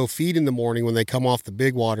where they'll go feed in the morning when they come off the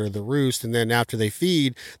big water, the roost, and then after they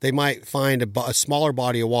feed, they might find a smaller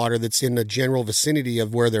body of water that's in the general vicinity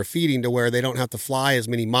of where they're feeding to where they don't have to fly as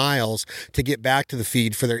many miles to get back to the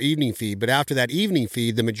feed for their evening feed. But after that evening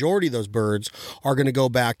feed, the majority of those birds are going to go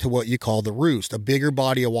back to what you call the roost, a bigger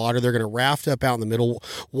body of water. They're going to raft up out in the middle.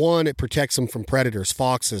 One, it protects them from predators,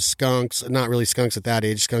 foxes, skunks, not really skunks at that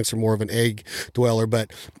age. Skunks are more of an egg dweller,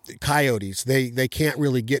 but coyotes, they can't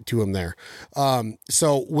really get to them there.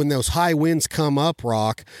 So when those high winds come up,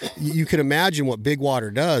 Rocque, you can imagine what big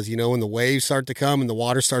water does, when the waves start to come and the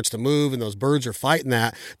water starts to move and those birds are fighting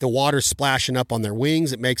that, the water's splashing up on their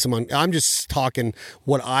wings. It makes them, I'm just talking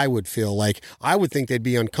what I would feel like. I would think they'd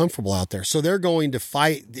be uncomfortable out there. So So they're going to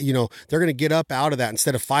fight, they're going to get up out of that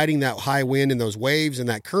instead of fighting that high wind and those waves and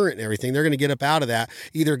that current and everything. They're going to get up out of that,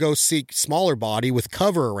 either go seek smaller body with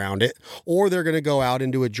cover around it, or they're going to go out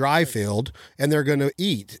into a dry field and they're going to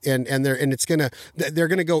eat they're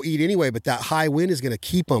going to go eat anyway, but that high wind is going to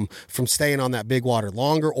keep them from staying on that big water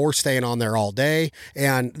longer or staying on there all day.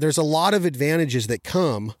 And there's a lot of advantages that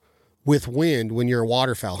come with wind when you're a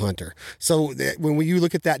waterfowl hunter. So when you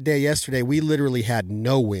look at that day yesterday, we literally had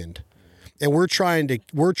no wind. And we're trying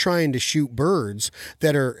to shoot birds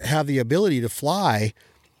that have the ability to fly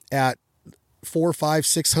at 400, 500,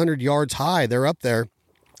 600 yards high. They're up there.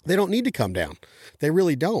 They don't need to come down. They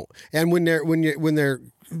really don't. And when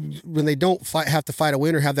they don't have to fight a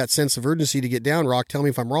wind or have that sense of urgency to get down, Rocque, tell me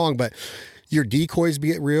if I'm wrong, but your decoys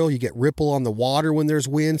get real. You get ripple on the water when there's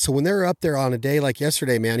wind. So when they're up there on a day like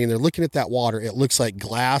yesterday, man, and they're looking at that water, it looks like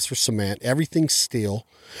glass or cement. Everything's still.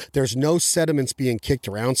 There's no sediments being kicked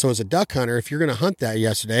around. So as a duck hunter, if you're going to hunt that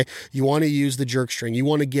yesterday, you want to use the jerk string. You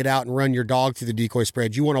want to get out and run your dog through the decoy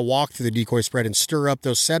spread. You want to walk through the decoy spread and stir up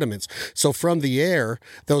those sediments. So from the air,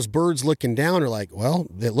 those birds looking down are like, well,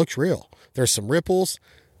 it looks real. There's some ripples.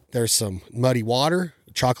 There's some muddy water.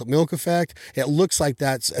 Chocolate milk effect. It looks like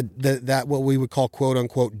that's that what we would call quote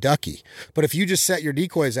unquote ducky. But if you just set your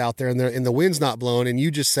decoys out there and the wind's not blowing and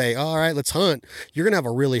you just say, all right, let's hunt, you're going to have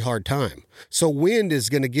a really hard time. So wind is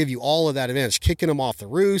going to give you all of that advantage, kicking them off the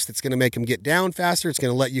roost. It's going to make them get down faster. It's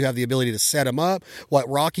going to let you have the ability to set them up. What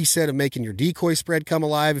Rocque said of making your decoy spread come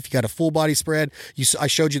alive. If you got a full body spread, I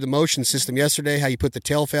showed you the motion system yesterday, how you put the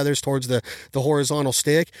tail feathers towards the horizontal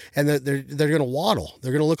stick, and they're going to waddle.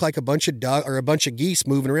 They're going to look like a bunch of duck or a bunch of geese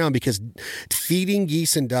moving around, because feeding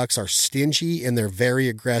geese and ducks are stingy and they're very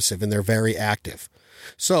aggressive and they're very active.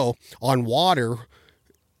 So on water,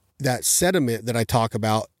 that sediment that I talk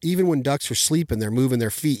about, even when ducks are sleeping, they're moving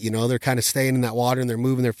their feet, they're kind of staying in that water and they're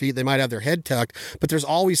moving their feet. They might have their head tucked, but there's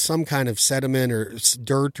always some kind of sediment or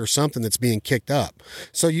dirt or something that's being kicked up.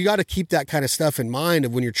 So you got to keep that kind of stuff in mind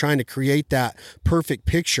of when you're trying to create that perfect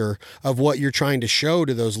picture of what you're trying to show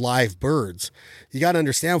to those live birds. You got to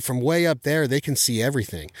understand, from way up there, they can see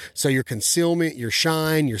everything. So your concealment, your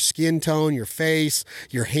shine, your skin tone, your face,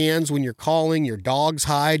 your hands when you're calling, your dog's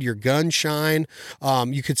hide, your gun shine.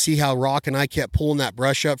 You could see how Rocque and I kept pulling that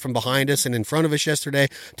brush up from behind us and in front of us yesterday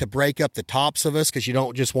to break up the tops of us, because you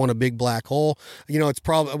don't just want a big black hole. It's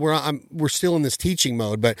probably we're still in this teaching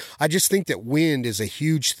mode, but I just think that wind is a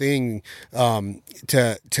huge thing to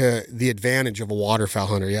the advantage of a waterfowl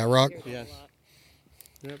hunter. Yeah, Rocque? Yes.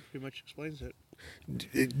 Yeah, pretty much explains it.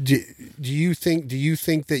 Do you think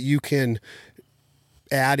that you can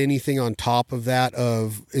add anything on top of that,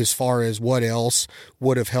 of as far as what else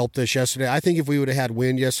would have helped us yesterday? I think if we would have had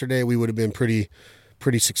wind yesterday, we would have been pretty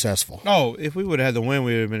successful. Oh, if we would have had the wind,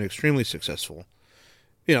 we would have been extremely successful.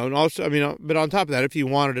 And also, but on top of that, if you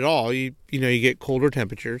wanted it all, you get colder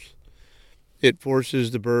temperatures. It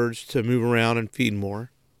forces the birds to move around and feed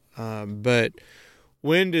more. But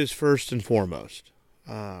wind is first and foremost.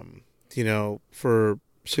 For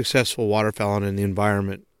successful waterfowling in the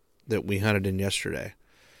environment that we hunted in yesterday.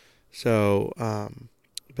 So,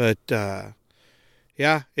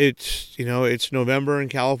 it's November in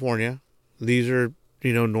California. These are,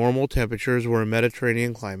 normal temperatures. We're a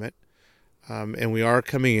Mediterranean climate. And we are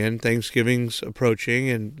coming in, Thanksgiving's approaching,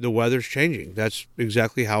 and the weather's changing. That's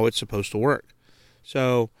exactly how it's supposed to work.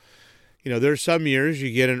 So, there's some years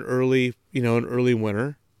you get an early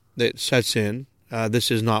winter that sets in. This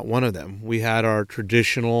is not one of them. We had our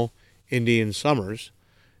traditional Indian summers,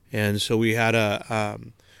 and so we had a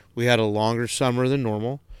longer summer than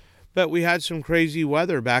normal, but we had some crazy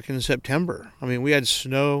weather back in September. We had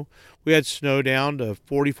snow down to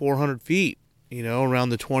 4,400 feet, around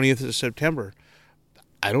the 20th of September.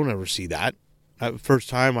 I don't ever see that. First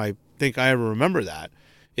time I think I ever remember that.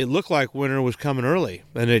 It looked like winter was coming early,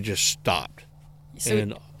 and it just stopped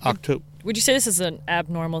in October. Would you say this is an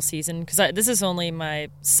abnormal season? Because this is only my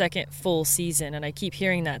second full season, and I keep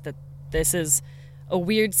hearing that this is a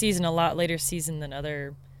weird season, a lot later season than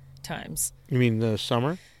other times. You mean the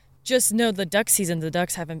summer? Just no, the duck season. The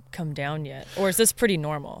ducks haven't come down yet, or is this pretty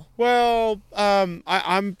normal? Well,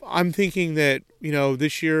 I'm thinking that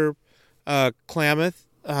this year, Klamath,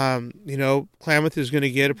 Klamath is going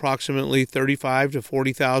to get approximately 35 to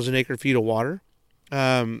 40,000 acre feet of water.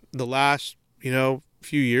 The last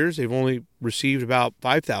few years they've only received about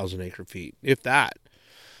 5,000 acre feet, if that.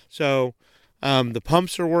 So the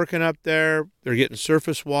pumps are working up there. They're getting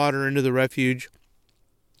surface water into the refuge.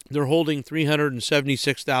 They're holding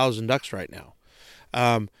 376,000 ducks right now.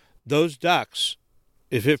 Those ducks,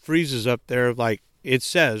 if it freezes up there like it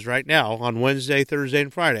says right now on Wednesday, Thursday,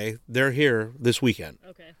 and Friday, they're here this weekend.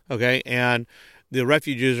 Okay. And the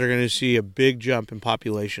refuges are going to see a big jump in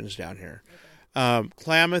populations down here.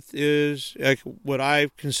 Klamath is like what I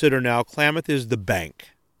consider now. Klamath is the bank.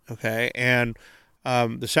 Okay. And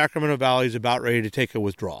the Sacramento Valley is about ready to take a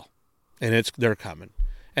withdrawal, and they're coming.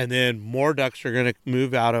 And then more ducks are going to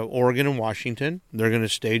move out of Oregon and Washington. They're going to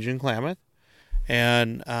stage in Klamath.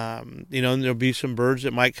 And, there'll be some birds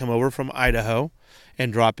that might come over from Idaho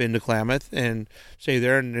and drop into Klamath and stay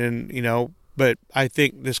there. And then, but I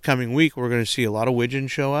think this coming week we're going to see a lot of widgeon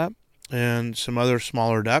show up and some other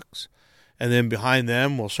smaller ducks. And then behind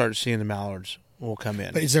them, we'll start seeing the mallards will come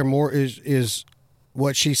in. But is there more? Is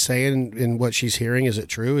what she's saying and what she's hearing, is it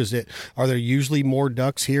true? Are there usually more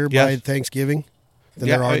ducks here by Thanksgiving than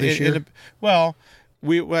there are this year?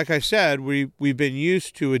 Like I said, we've been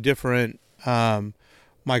used to a different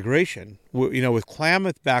migration. With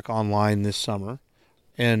Klamath back online this summer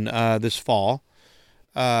and this fall,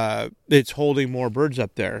 it's holding more birds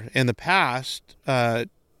up there. In the past 10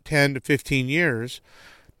 to 15 years,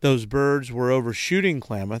 those birds were overshooting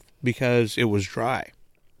Klamath because it was dry.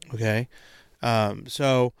 Okay,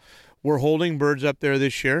 so we're holding birds up there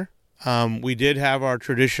this year. We did have our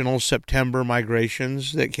traditional September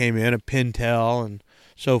migrations that came in, a pintail and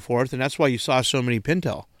so forth, and that's why you saw so many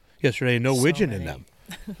pintail yesterday. No widgeon in them.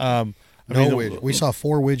 Widgeon. We saw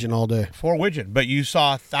 4 widgeon all day. 4 widgeon, but you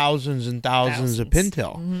saw thousands and thousands of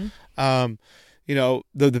pintail. Mm-hmm.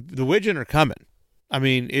 The widgeon are coming. I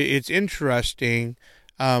mean, it's interesting.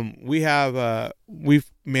 We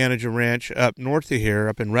manage a ranch up north of here,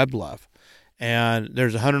 up in Red Bluff, and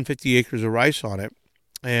there's 150 acres of rice on it,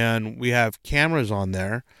 and we have cameras on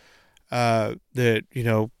there that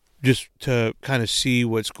just to kind of see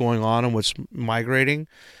what's going on and what's migrating.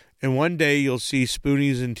 And one day you'll see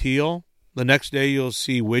spoonies and teal. The next day you'll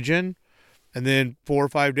see widgeon, and then 4 or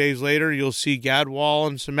 5 days later you'll see gadwall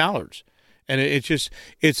and some mallards. And it's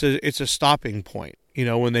a stopping point.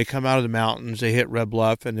 When they come out of the mountains, they hit Red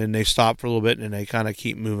Bluff, and then they stop for a little bit, and they kind of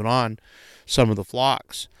keep moving on, some of the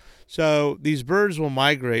flocks. So these birds will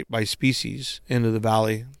migrate by species into the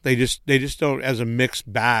valley. They just don't, as a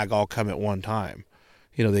mixed bag, all come at one time.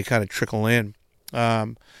 They kind of trickle in.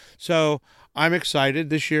 So I'm excited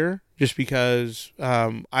this year just because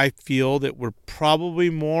I feel that we're probably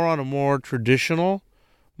more on a more traditional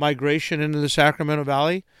migration into the Sacramento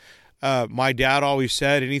Valley. My dad always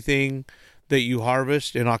said anything that you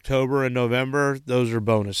harvest in October and November, those are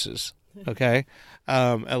bonuses. Okay.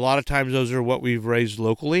 A lot of times those are what we've raised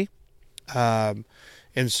locally. And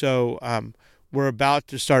so we're about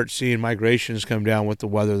to start seeing migrations come down with the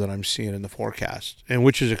weather that I'm seeing in the forecast, and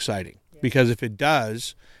which is exciting because if it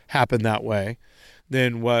does happen that way,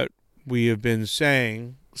 then what we have been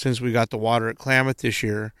saying since we got the water at Klamath this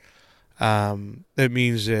year, that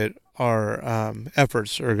means that our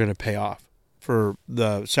efforts are going to pay off for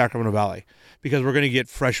the Sacramento Valley because we're going to get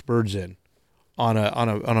fresh birds in on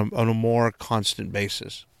a more constant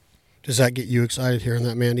basis. Does that get you excited hearing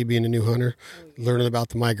that, Mandi, being a new hunter, learning about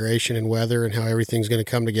the migration and weather and how everything's going to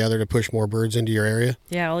come together to push more birds into your area?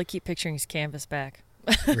 Yeah, all I keep picturing is canvasback.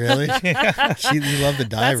 Really? You love the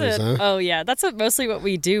divers, huh? Oh, yeah. That's mostly what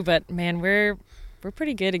we do, but, man, we're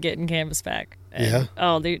pretty good at getting canvasback. Yeah?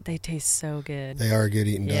 Oh, they taste so good. They are a good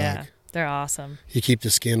eating duck. Yeah, they're awesome. You keep the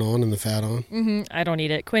skin on and the fat on? Mm-hmm. I don't eat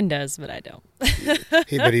it. Quinn does, but I don't.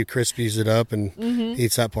 But he crispies it up and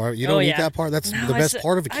eats that part. You don't eat that part? That's the best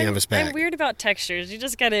part of a canvasback. I'm weird about textures. You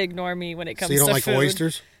just got to ignore me when it comes to food. So you don't like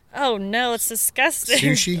oysters? Oh, no, it's disgusting.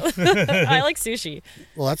 Sushi? I like sushi.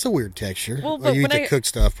 Well, that's a weird texture. Well, you eat the cooked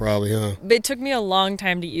stuff probably, huh? It took me a long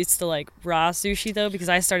time to get used to like raw sushi, though, because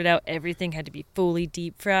I started out everything had to be fully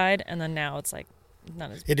deep fried, and then now it's like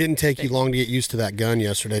not as It didn't take you long to get used to that gun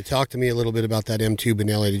yesterday. Talk to me a little bit about that M2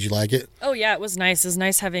 Benelli. Did you like it? Oh, yeah, it was nice. It was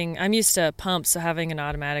nice I'm used to pumps, so having an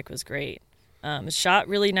automatic was great. It shot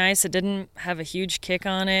really nice. It didn't have a huge kick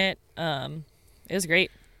on it. It was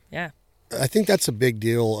great. Yeah. I think that's a big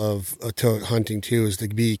deal of hunting too, is to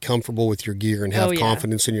be comfortable with your gear and have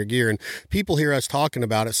confidence in your gear. And people hear us talking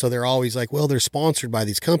about it, so they're always like, well, they're sponsored by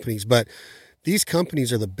these companies, but these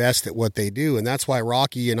companies are the best at what they do. And that's why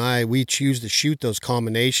Rocque and we choose to shoot those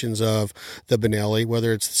combinations of the Benelli,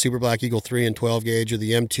 whether it's the Super Black Eagle 3 and 12 gauge or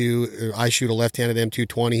the M2. I shoot a left-handed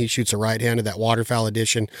M220. He shoots a right-handed, that waterfowl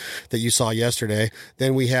edition that you saw yesterday.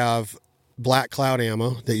 Then we have Black Cloud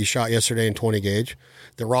ammo that you shot yesterday in 20 gauge,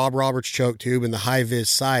 the Rob Roberts choke tube, and the high vis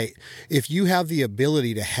sight. If you have the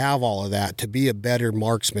ability to have all of that, to be a better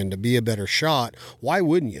marksman, to be a better shot, why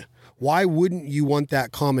wouldn't you? Why wouldn't you want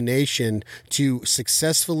that combination to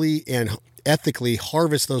successfully and ethically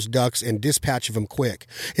harvest those ducks and dispatch of them quick.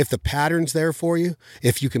 If the pattern's there for you,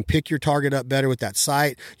 if you can pick your target up better with that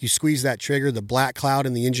sight, you squeeze that trigger, the black cloud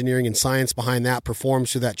and the engineering and science behind that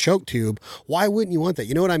performs through that choke tube, why wouldn't you want that?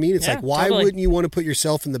 You know what I mean? It's like, why wouldn't you want to put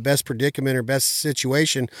yourself in the best predicament or best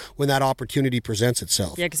situation when that opportunity presents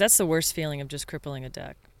itself? Yeah, because that's the worst feeling of just crippling a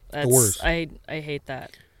duck. That's the worst. I hate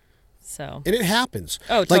that. So. And it happens.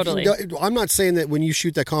 Oh, totally. I'm not saying that when you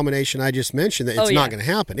shoot that combination I just mentioned that it's not going to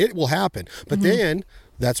happen. It will happen. But then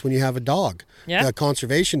that's when you have a dog. Yeah. A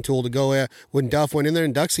conservation tool to go when Duff went in there,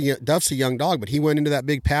 and Duff's a young dog, but he went into that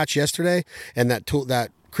big patch yesterday, and that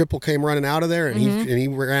cripple came running out of there, and he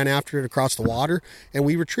ran after it across the water, and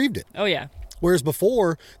we retrieved it. Oh, yeah. Whereas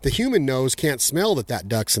before, the human nose can't smell that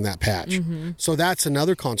duck's in that patch. So that's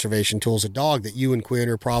another conservation tool as a dog that you and Quinn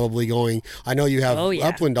are probably going. I know you have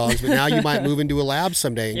upland dogs, but now you might move into a lab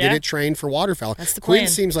someday and get it trained for waterfowl. That's the plan. Quinn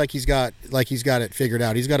seems like he's got it figured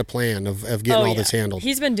out. He's got a plan of getting all this handled.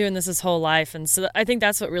 He's been doing this his whole life, and so I think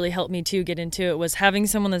that's what really helped me too get into it, was having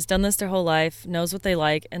someone that's done this their whole life, knows what they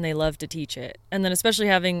like, and they love to teach it. And then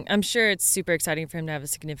especially I'm sure it's super exciting for him to have a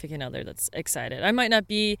significant other that's excited. I might not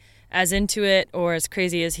be as into it or as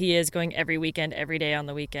crazy as he is going every weekend, every day on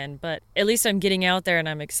the weekend, but at least I'm getting out there and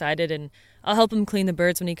I'm excited, and I'll help him clean the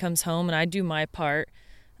birds when he comes home, and I do my part.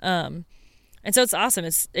 And so it's awesome.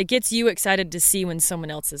 It gets you excited to see when someone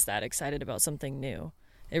else is that excited about something new.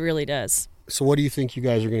 It really does. So what do you think you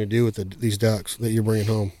guys are going to do with these ducks that you're bringing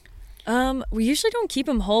home? We usually don't keep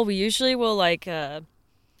them whole. We usually will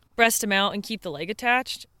breast them out and keep the leg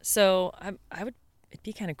attached. So it'd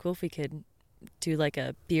be kind of cool if we could do like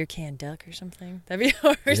a beer can duck or something. That'd be,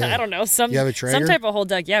 I don't know, you have a trainer? Some type of whole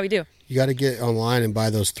duck. Yeah, we do. You got to get online and buy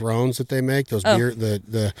those thrones that they make. Those beer,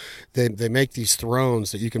 they make these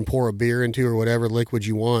thrones that you can pour a beer into or whatever liquid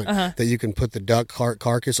you want. That you can put the duck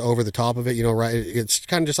carcass over the top of it. You know, right? It's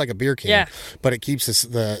kind of just like a beer can, but it keeps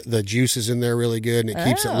the juices in there really good, and it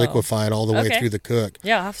keeps it liquefied all the way through the cook.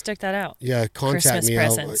 Yeah, I'll have to check that out. Yeah, contact Christmas me.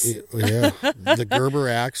 Presents. Yeah, the Gerber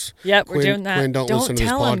axe. Yep, we're doing that. Quinn, don't listen to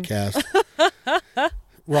this podcast.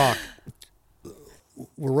 Rocque,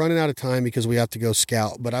 we're running out of time because we have to go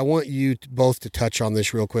scout, but I want you both to touch on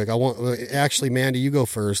this real quick. Actually, Mandi, you go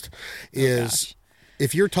first.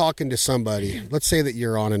 If you're talking to somebody, let's say that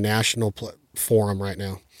you're on a national forum right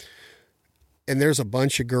now, and there's a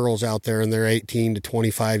bunch of girls out there in their 18 to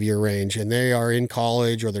 25 year range, and they are in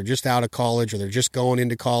college, or they're just out of college, or they're just going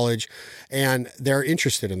into college, and they're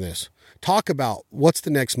interested in this. Talk about what's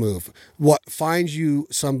the next move. What finds you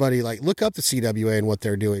somebody, like look up the CWA and what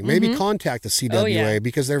they're doing. Maybe contact the CWA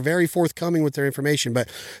because they're very forthcoming with their information.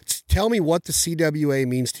 But tell me what the CWA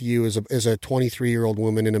means to you as a 23-year-old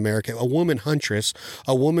woman in America, a woman huntress,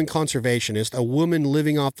 a woman conservationist, a woman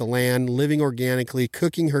living off the land, living organically,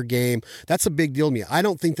 cooking her game. That's a big deal to me. I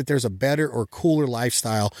don't think that there's a better or cooler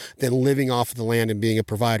lifestyle than living off of the land and being a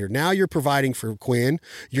provider. Now you're providing for Quinn.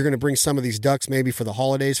 You're going to bring some of these ducks maybe for the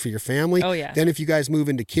holidays for your family. Oh, yeah. Then if you guys move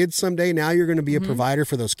into kids someday, now you're going to be a provider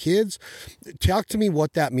for those kids. Talk to me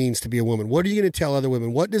what that means to be a woman. What are you going to tell other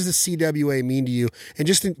women? What does the CWA mean to you? And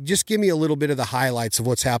just give me a little bit of the highlights of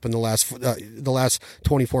what's happened the last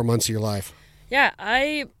 24 months of your life. Yeah,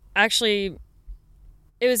 it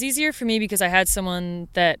was easier for me because I had someone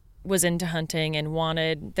that was into hunting and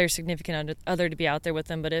wanted their significant other to be out there with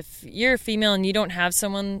them. But if you're a female and you don't have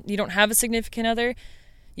a significant other,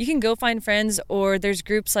 you can go find friends, or there's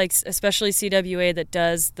groups like especially CWA that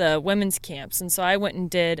does the women's camps. And so I went and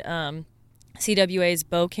did CWA's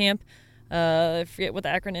bow camp. I forget what the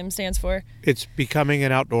acronym stands for. It's Becoming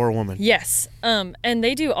an Outdoor Woman. Yes. And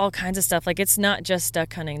they do all kinds of stuff. Like, it's not just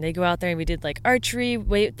duck hunting. They go out there and we did like archery.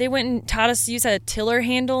 They went and taught us to use a tiller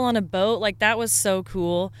handle on a boat. Like, that was so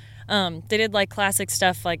cool. They did like classic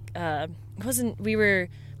stuff like we were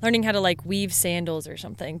learning how to like weave sandals or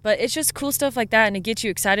something. But it's just cool stuff like that, and it gets you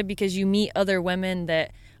excited because you meet other women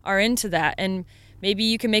that are into that, and maybe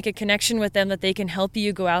you can make a connection with them that they can help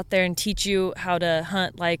you go out there and teach you how to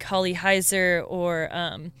hunt, like Holly Heiser or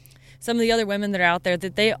some of the other women that are out there,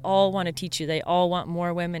 that they all want to teach you. They all want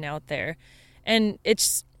more women out there. And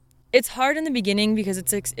it's hard in the beginning because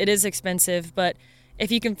it is expensive, but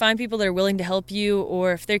if you can find people that are willing to help you,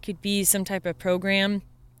 or if there could be some type of program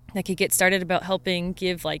that could get started about helping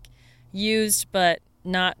give like used but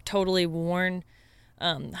not totally worn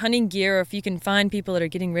hunting gear, or if you can find people that are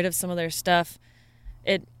getting rid of some of their stuff,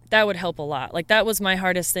 that would help a lot. Like, that was my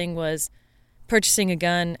hardest thing, was purchasing a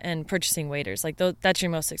gun and purchasing waders. Like, that's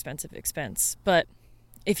your most expensive expense. But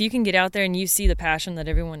if you can get out there and you see the passion that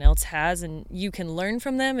everyone else has, and you can learn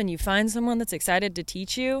from them, and you find someone that's excited to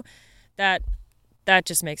teach you, that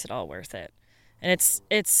just makes it all worth it. And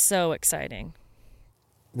it's so exciting.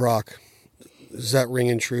 Rocque, Is that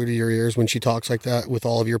ringing true to your ears when she talks like that with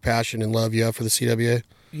all of your passion and love you have for the CWA?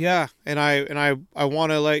 Yeah, and I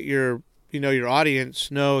want to let your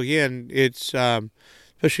audience know again. It's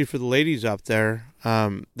especially for the ladies up there.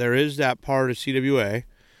 There is that part of CWA.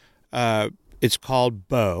 It's called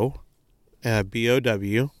BOW,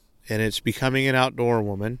 BOW, and it's becoming an outdoor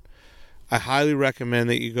woman. I highly recommend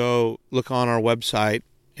that you go look on our website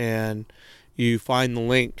and you find the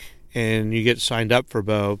link and you get signed up for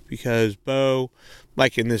BOW, because BOW,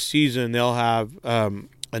 like in this season, they'll have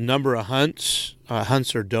a number of hunts.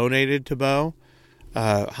 Hunts are donated to BOW,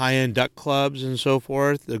 high-end duck clubs and so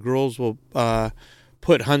forth. The girls will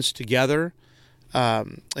put hunts together,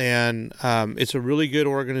 and it's a really good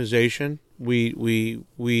organization.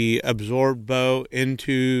 We absorbed BOW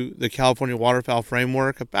into the California Waterfowl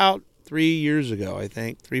framework about 3 years ago, I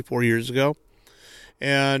think, 3-4 years ago.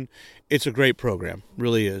 And it's a great program,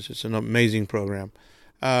 really is. It's an amazing program.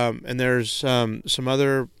 And there's some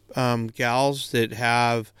other gals that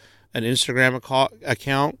have an Instagram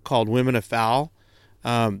account called Women Afowl.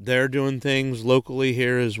 They're doing things locally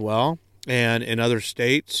here as well, and in other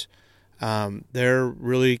states. They're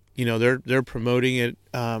really, they're promoting it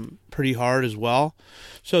pretty hard as well.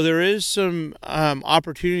 So there is some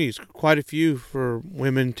opportunities, quite a few, for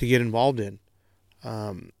women to get involved in.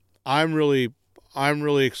 I'm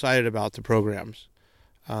really excited about the programs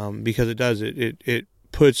because it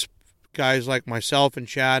puts guys like myself and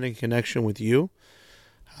Chad in connection with you,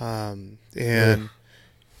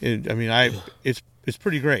 it's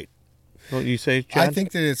pretty great. Don't you say, Chad? I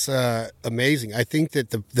think that it's amazing. I think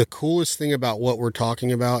that the coolest thing about what we're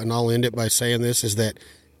talking about, and I'll end it by saying this, is that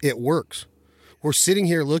it works. We're sitting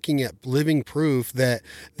here looking at living proof that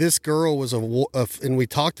this girl was and we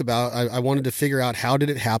talked about, I wanted to figure out how did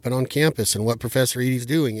it happen on campus and what Professor Edie's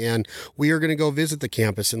doing. And we are going to go visit the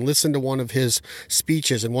campus and listen to one of his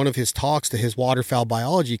speeches and one of his talks to his waterfowl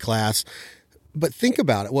biology class. But think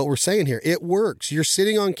about it, what we're saying here. It works. You're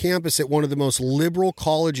sitting on campus at one of the most liberal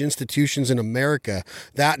college institutions in America,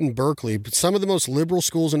 that in Berkeley. But some of the most liberal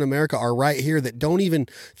schools in America are right here that don't even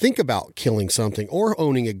think about killing something or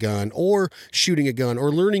owning a gun or shooting a gun or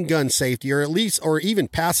learning gun safety, or even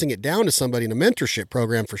passing it down to somebody in a mentorship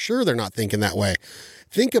program. For sure, they're not thinking that way.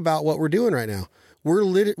 Think about what we're doing right now. We're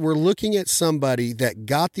looking at somebody that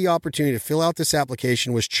got the opportunity to fill out this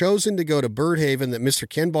application, was chosen to go to Birdhaven, that Mr.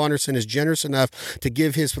 Ken Bonderson is generous enough to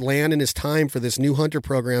give his land and his time for this new hunter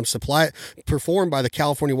program performed by the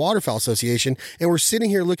California Waterfowl Association. And we're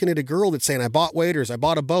sitting here looking at a girl that's saying, I bought waders, I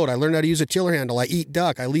bought a boat, I learned how to use a tiller handle, I eat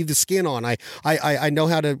duck, I leave the skin on, I know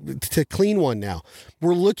how to clean one now.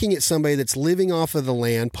 We're looking at somebody that's living off of the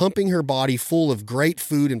land, pumping her body full of great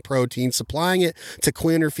food and protein, supplying it to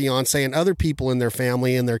Quinn, her fiance, and other people in their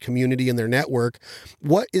family and their community and their network.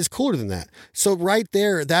 What is cooler than that? So right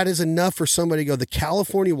there, that is enough for somebody to go, the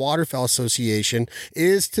California Waterfowl Association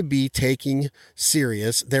is to be taking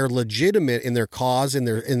serious. They're legitimate in their cause, in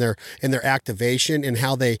their activation, and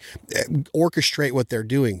how they orchestrate what they're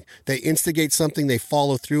doing. They instigate something, they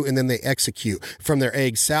follow through, and then they execute. From their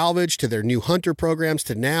egg salvage to their new hunter programs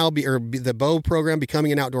to now the BOW program,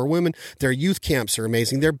 becoming an outdoor woman. Their youth camps are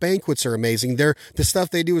amazing. Their banquets are amazing. The stuff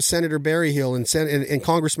they do with Senator Berryhill and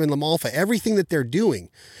Congressman LaMalfa, everything that they're doing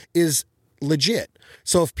is legit.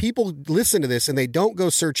 So if people listen to this and they don't go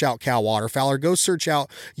search out Cal Waterfowl, or go search out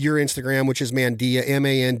your Instagram, which is Mandia,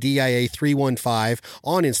 MANDIA 315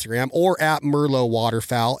 on Instagram, or at Merlo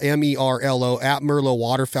Waterfowl, MERLO, at Merlo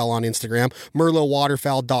Waterfowl on Instagram,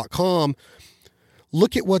 merlowaterfowl.com,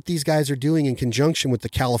 look at what these guys are doing in conjunction with the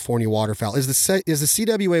California Waterfowl. Is the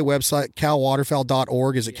CWA website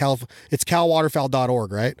calwaterfowl.org? Is it it's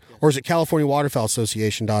calwaterfowl.org, right? Or is it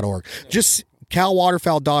californiawaterfowlassociation.org? Just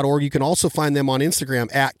calwaterfowl.org. You can also find them on Instagram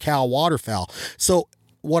at calwaterfowl. So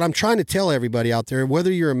what I'm trying to tell everybody out there,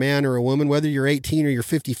 whether you're a man or a woman, whether you're 18 or you're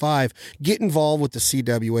 55, get involved with the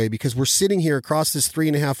CWA, because we're sitting here across this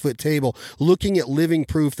 3.5-foot table looking at living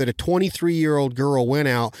proof that a 23-year-old girl went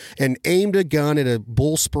out and aimed a gun at a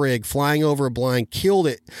bull sprig flying over a blind, killed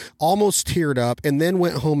it, almost teared up, and then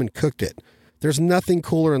went home and cooked it. There's nothing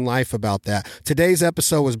cooler in life about that. Today's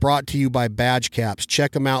episode was brought to you by Badge Caps.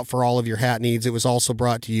 Check them out for all of your hat needs. It was also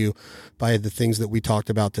brought to you by the things that we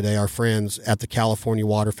talked about today, our friends at the California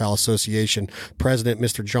Waterfowl Association, President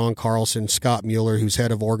Mr. John Carlson, Scott Mueller, who's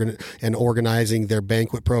head of organizing their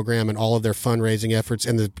banquet program and all of their fundraising efforts,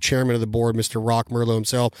 and the chairman of the board, Mr. Rocque Merlo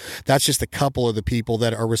himself. That's just a couple of the people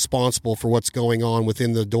that are responsible for what's going on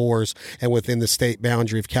within the doors and within the state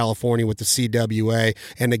boundary of California with the CWA.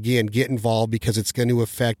 And again, get involved, because it's going to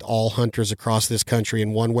affect all hunters across this country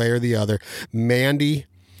in one way or the other. Mandi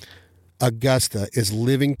Agosta is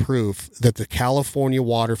living proof that the California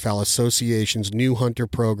Waterfowl Association's new hunter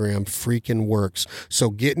program freaking works.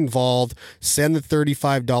 So get involved, send the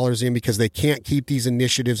 $35 in, because they can't keep these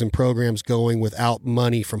initiatives and programs going without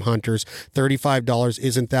money from hunters. $35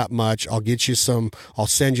 isn't that much. I'll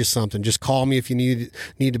send you something. Just call me if you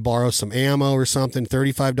need to borrow some ammo or something.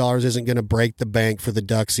 $35 isn't going to break the bank for the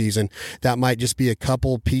duck season. That might just be a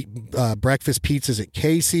couple breakfast pizzas at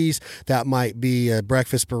Casey's. That might be a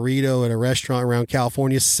breakfast burrito at a restaurant around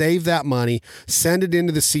California. Save that money, send it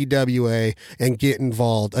into the CWA, and get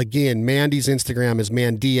involved. Again, Mandi's Instagram is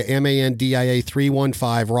Mandia, Mandia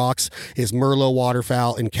 315. Rocque's is Merlo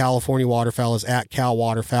Waterfowl, and California Waterfowl is at Cal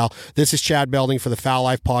Waterfowl. This is Chad Belding for the Fowl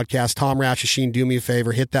Life Podcast. Tom Rashashin, do me a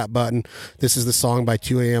favor, hit that button. This is the song by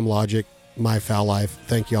 2AM Logic, My Fowl Life.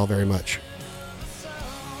 Thank you all very much.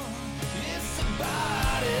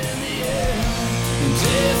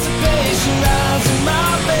 Anticipation.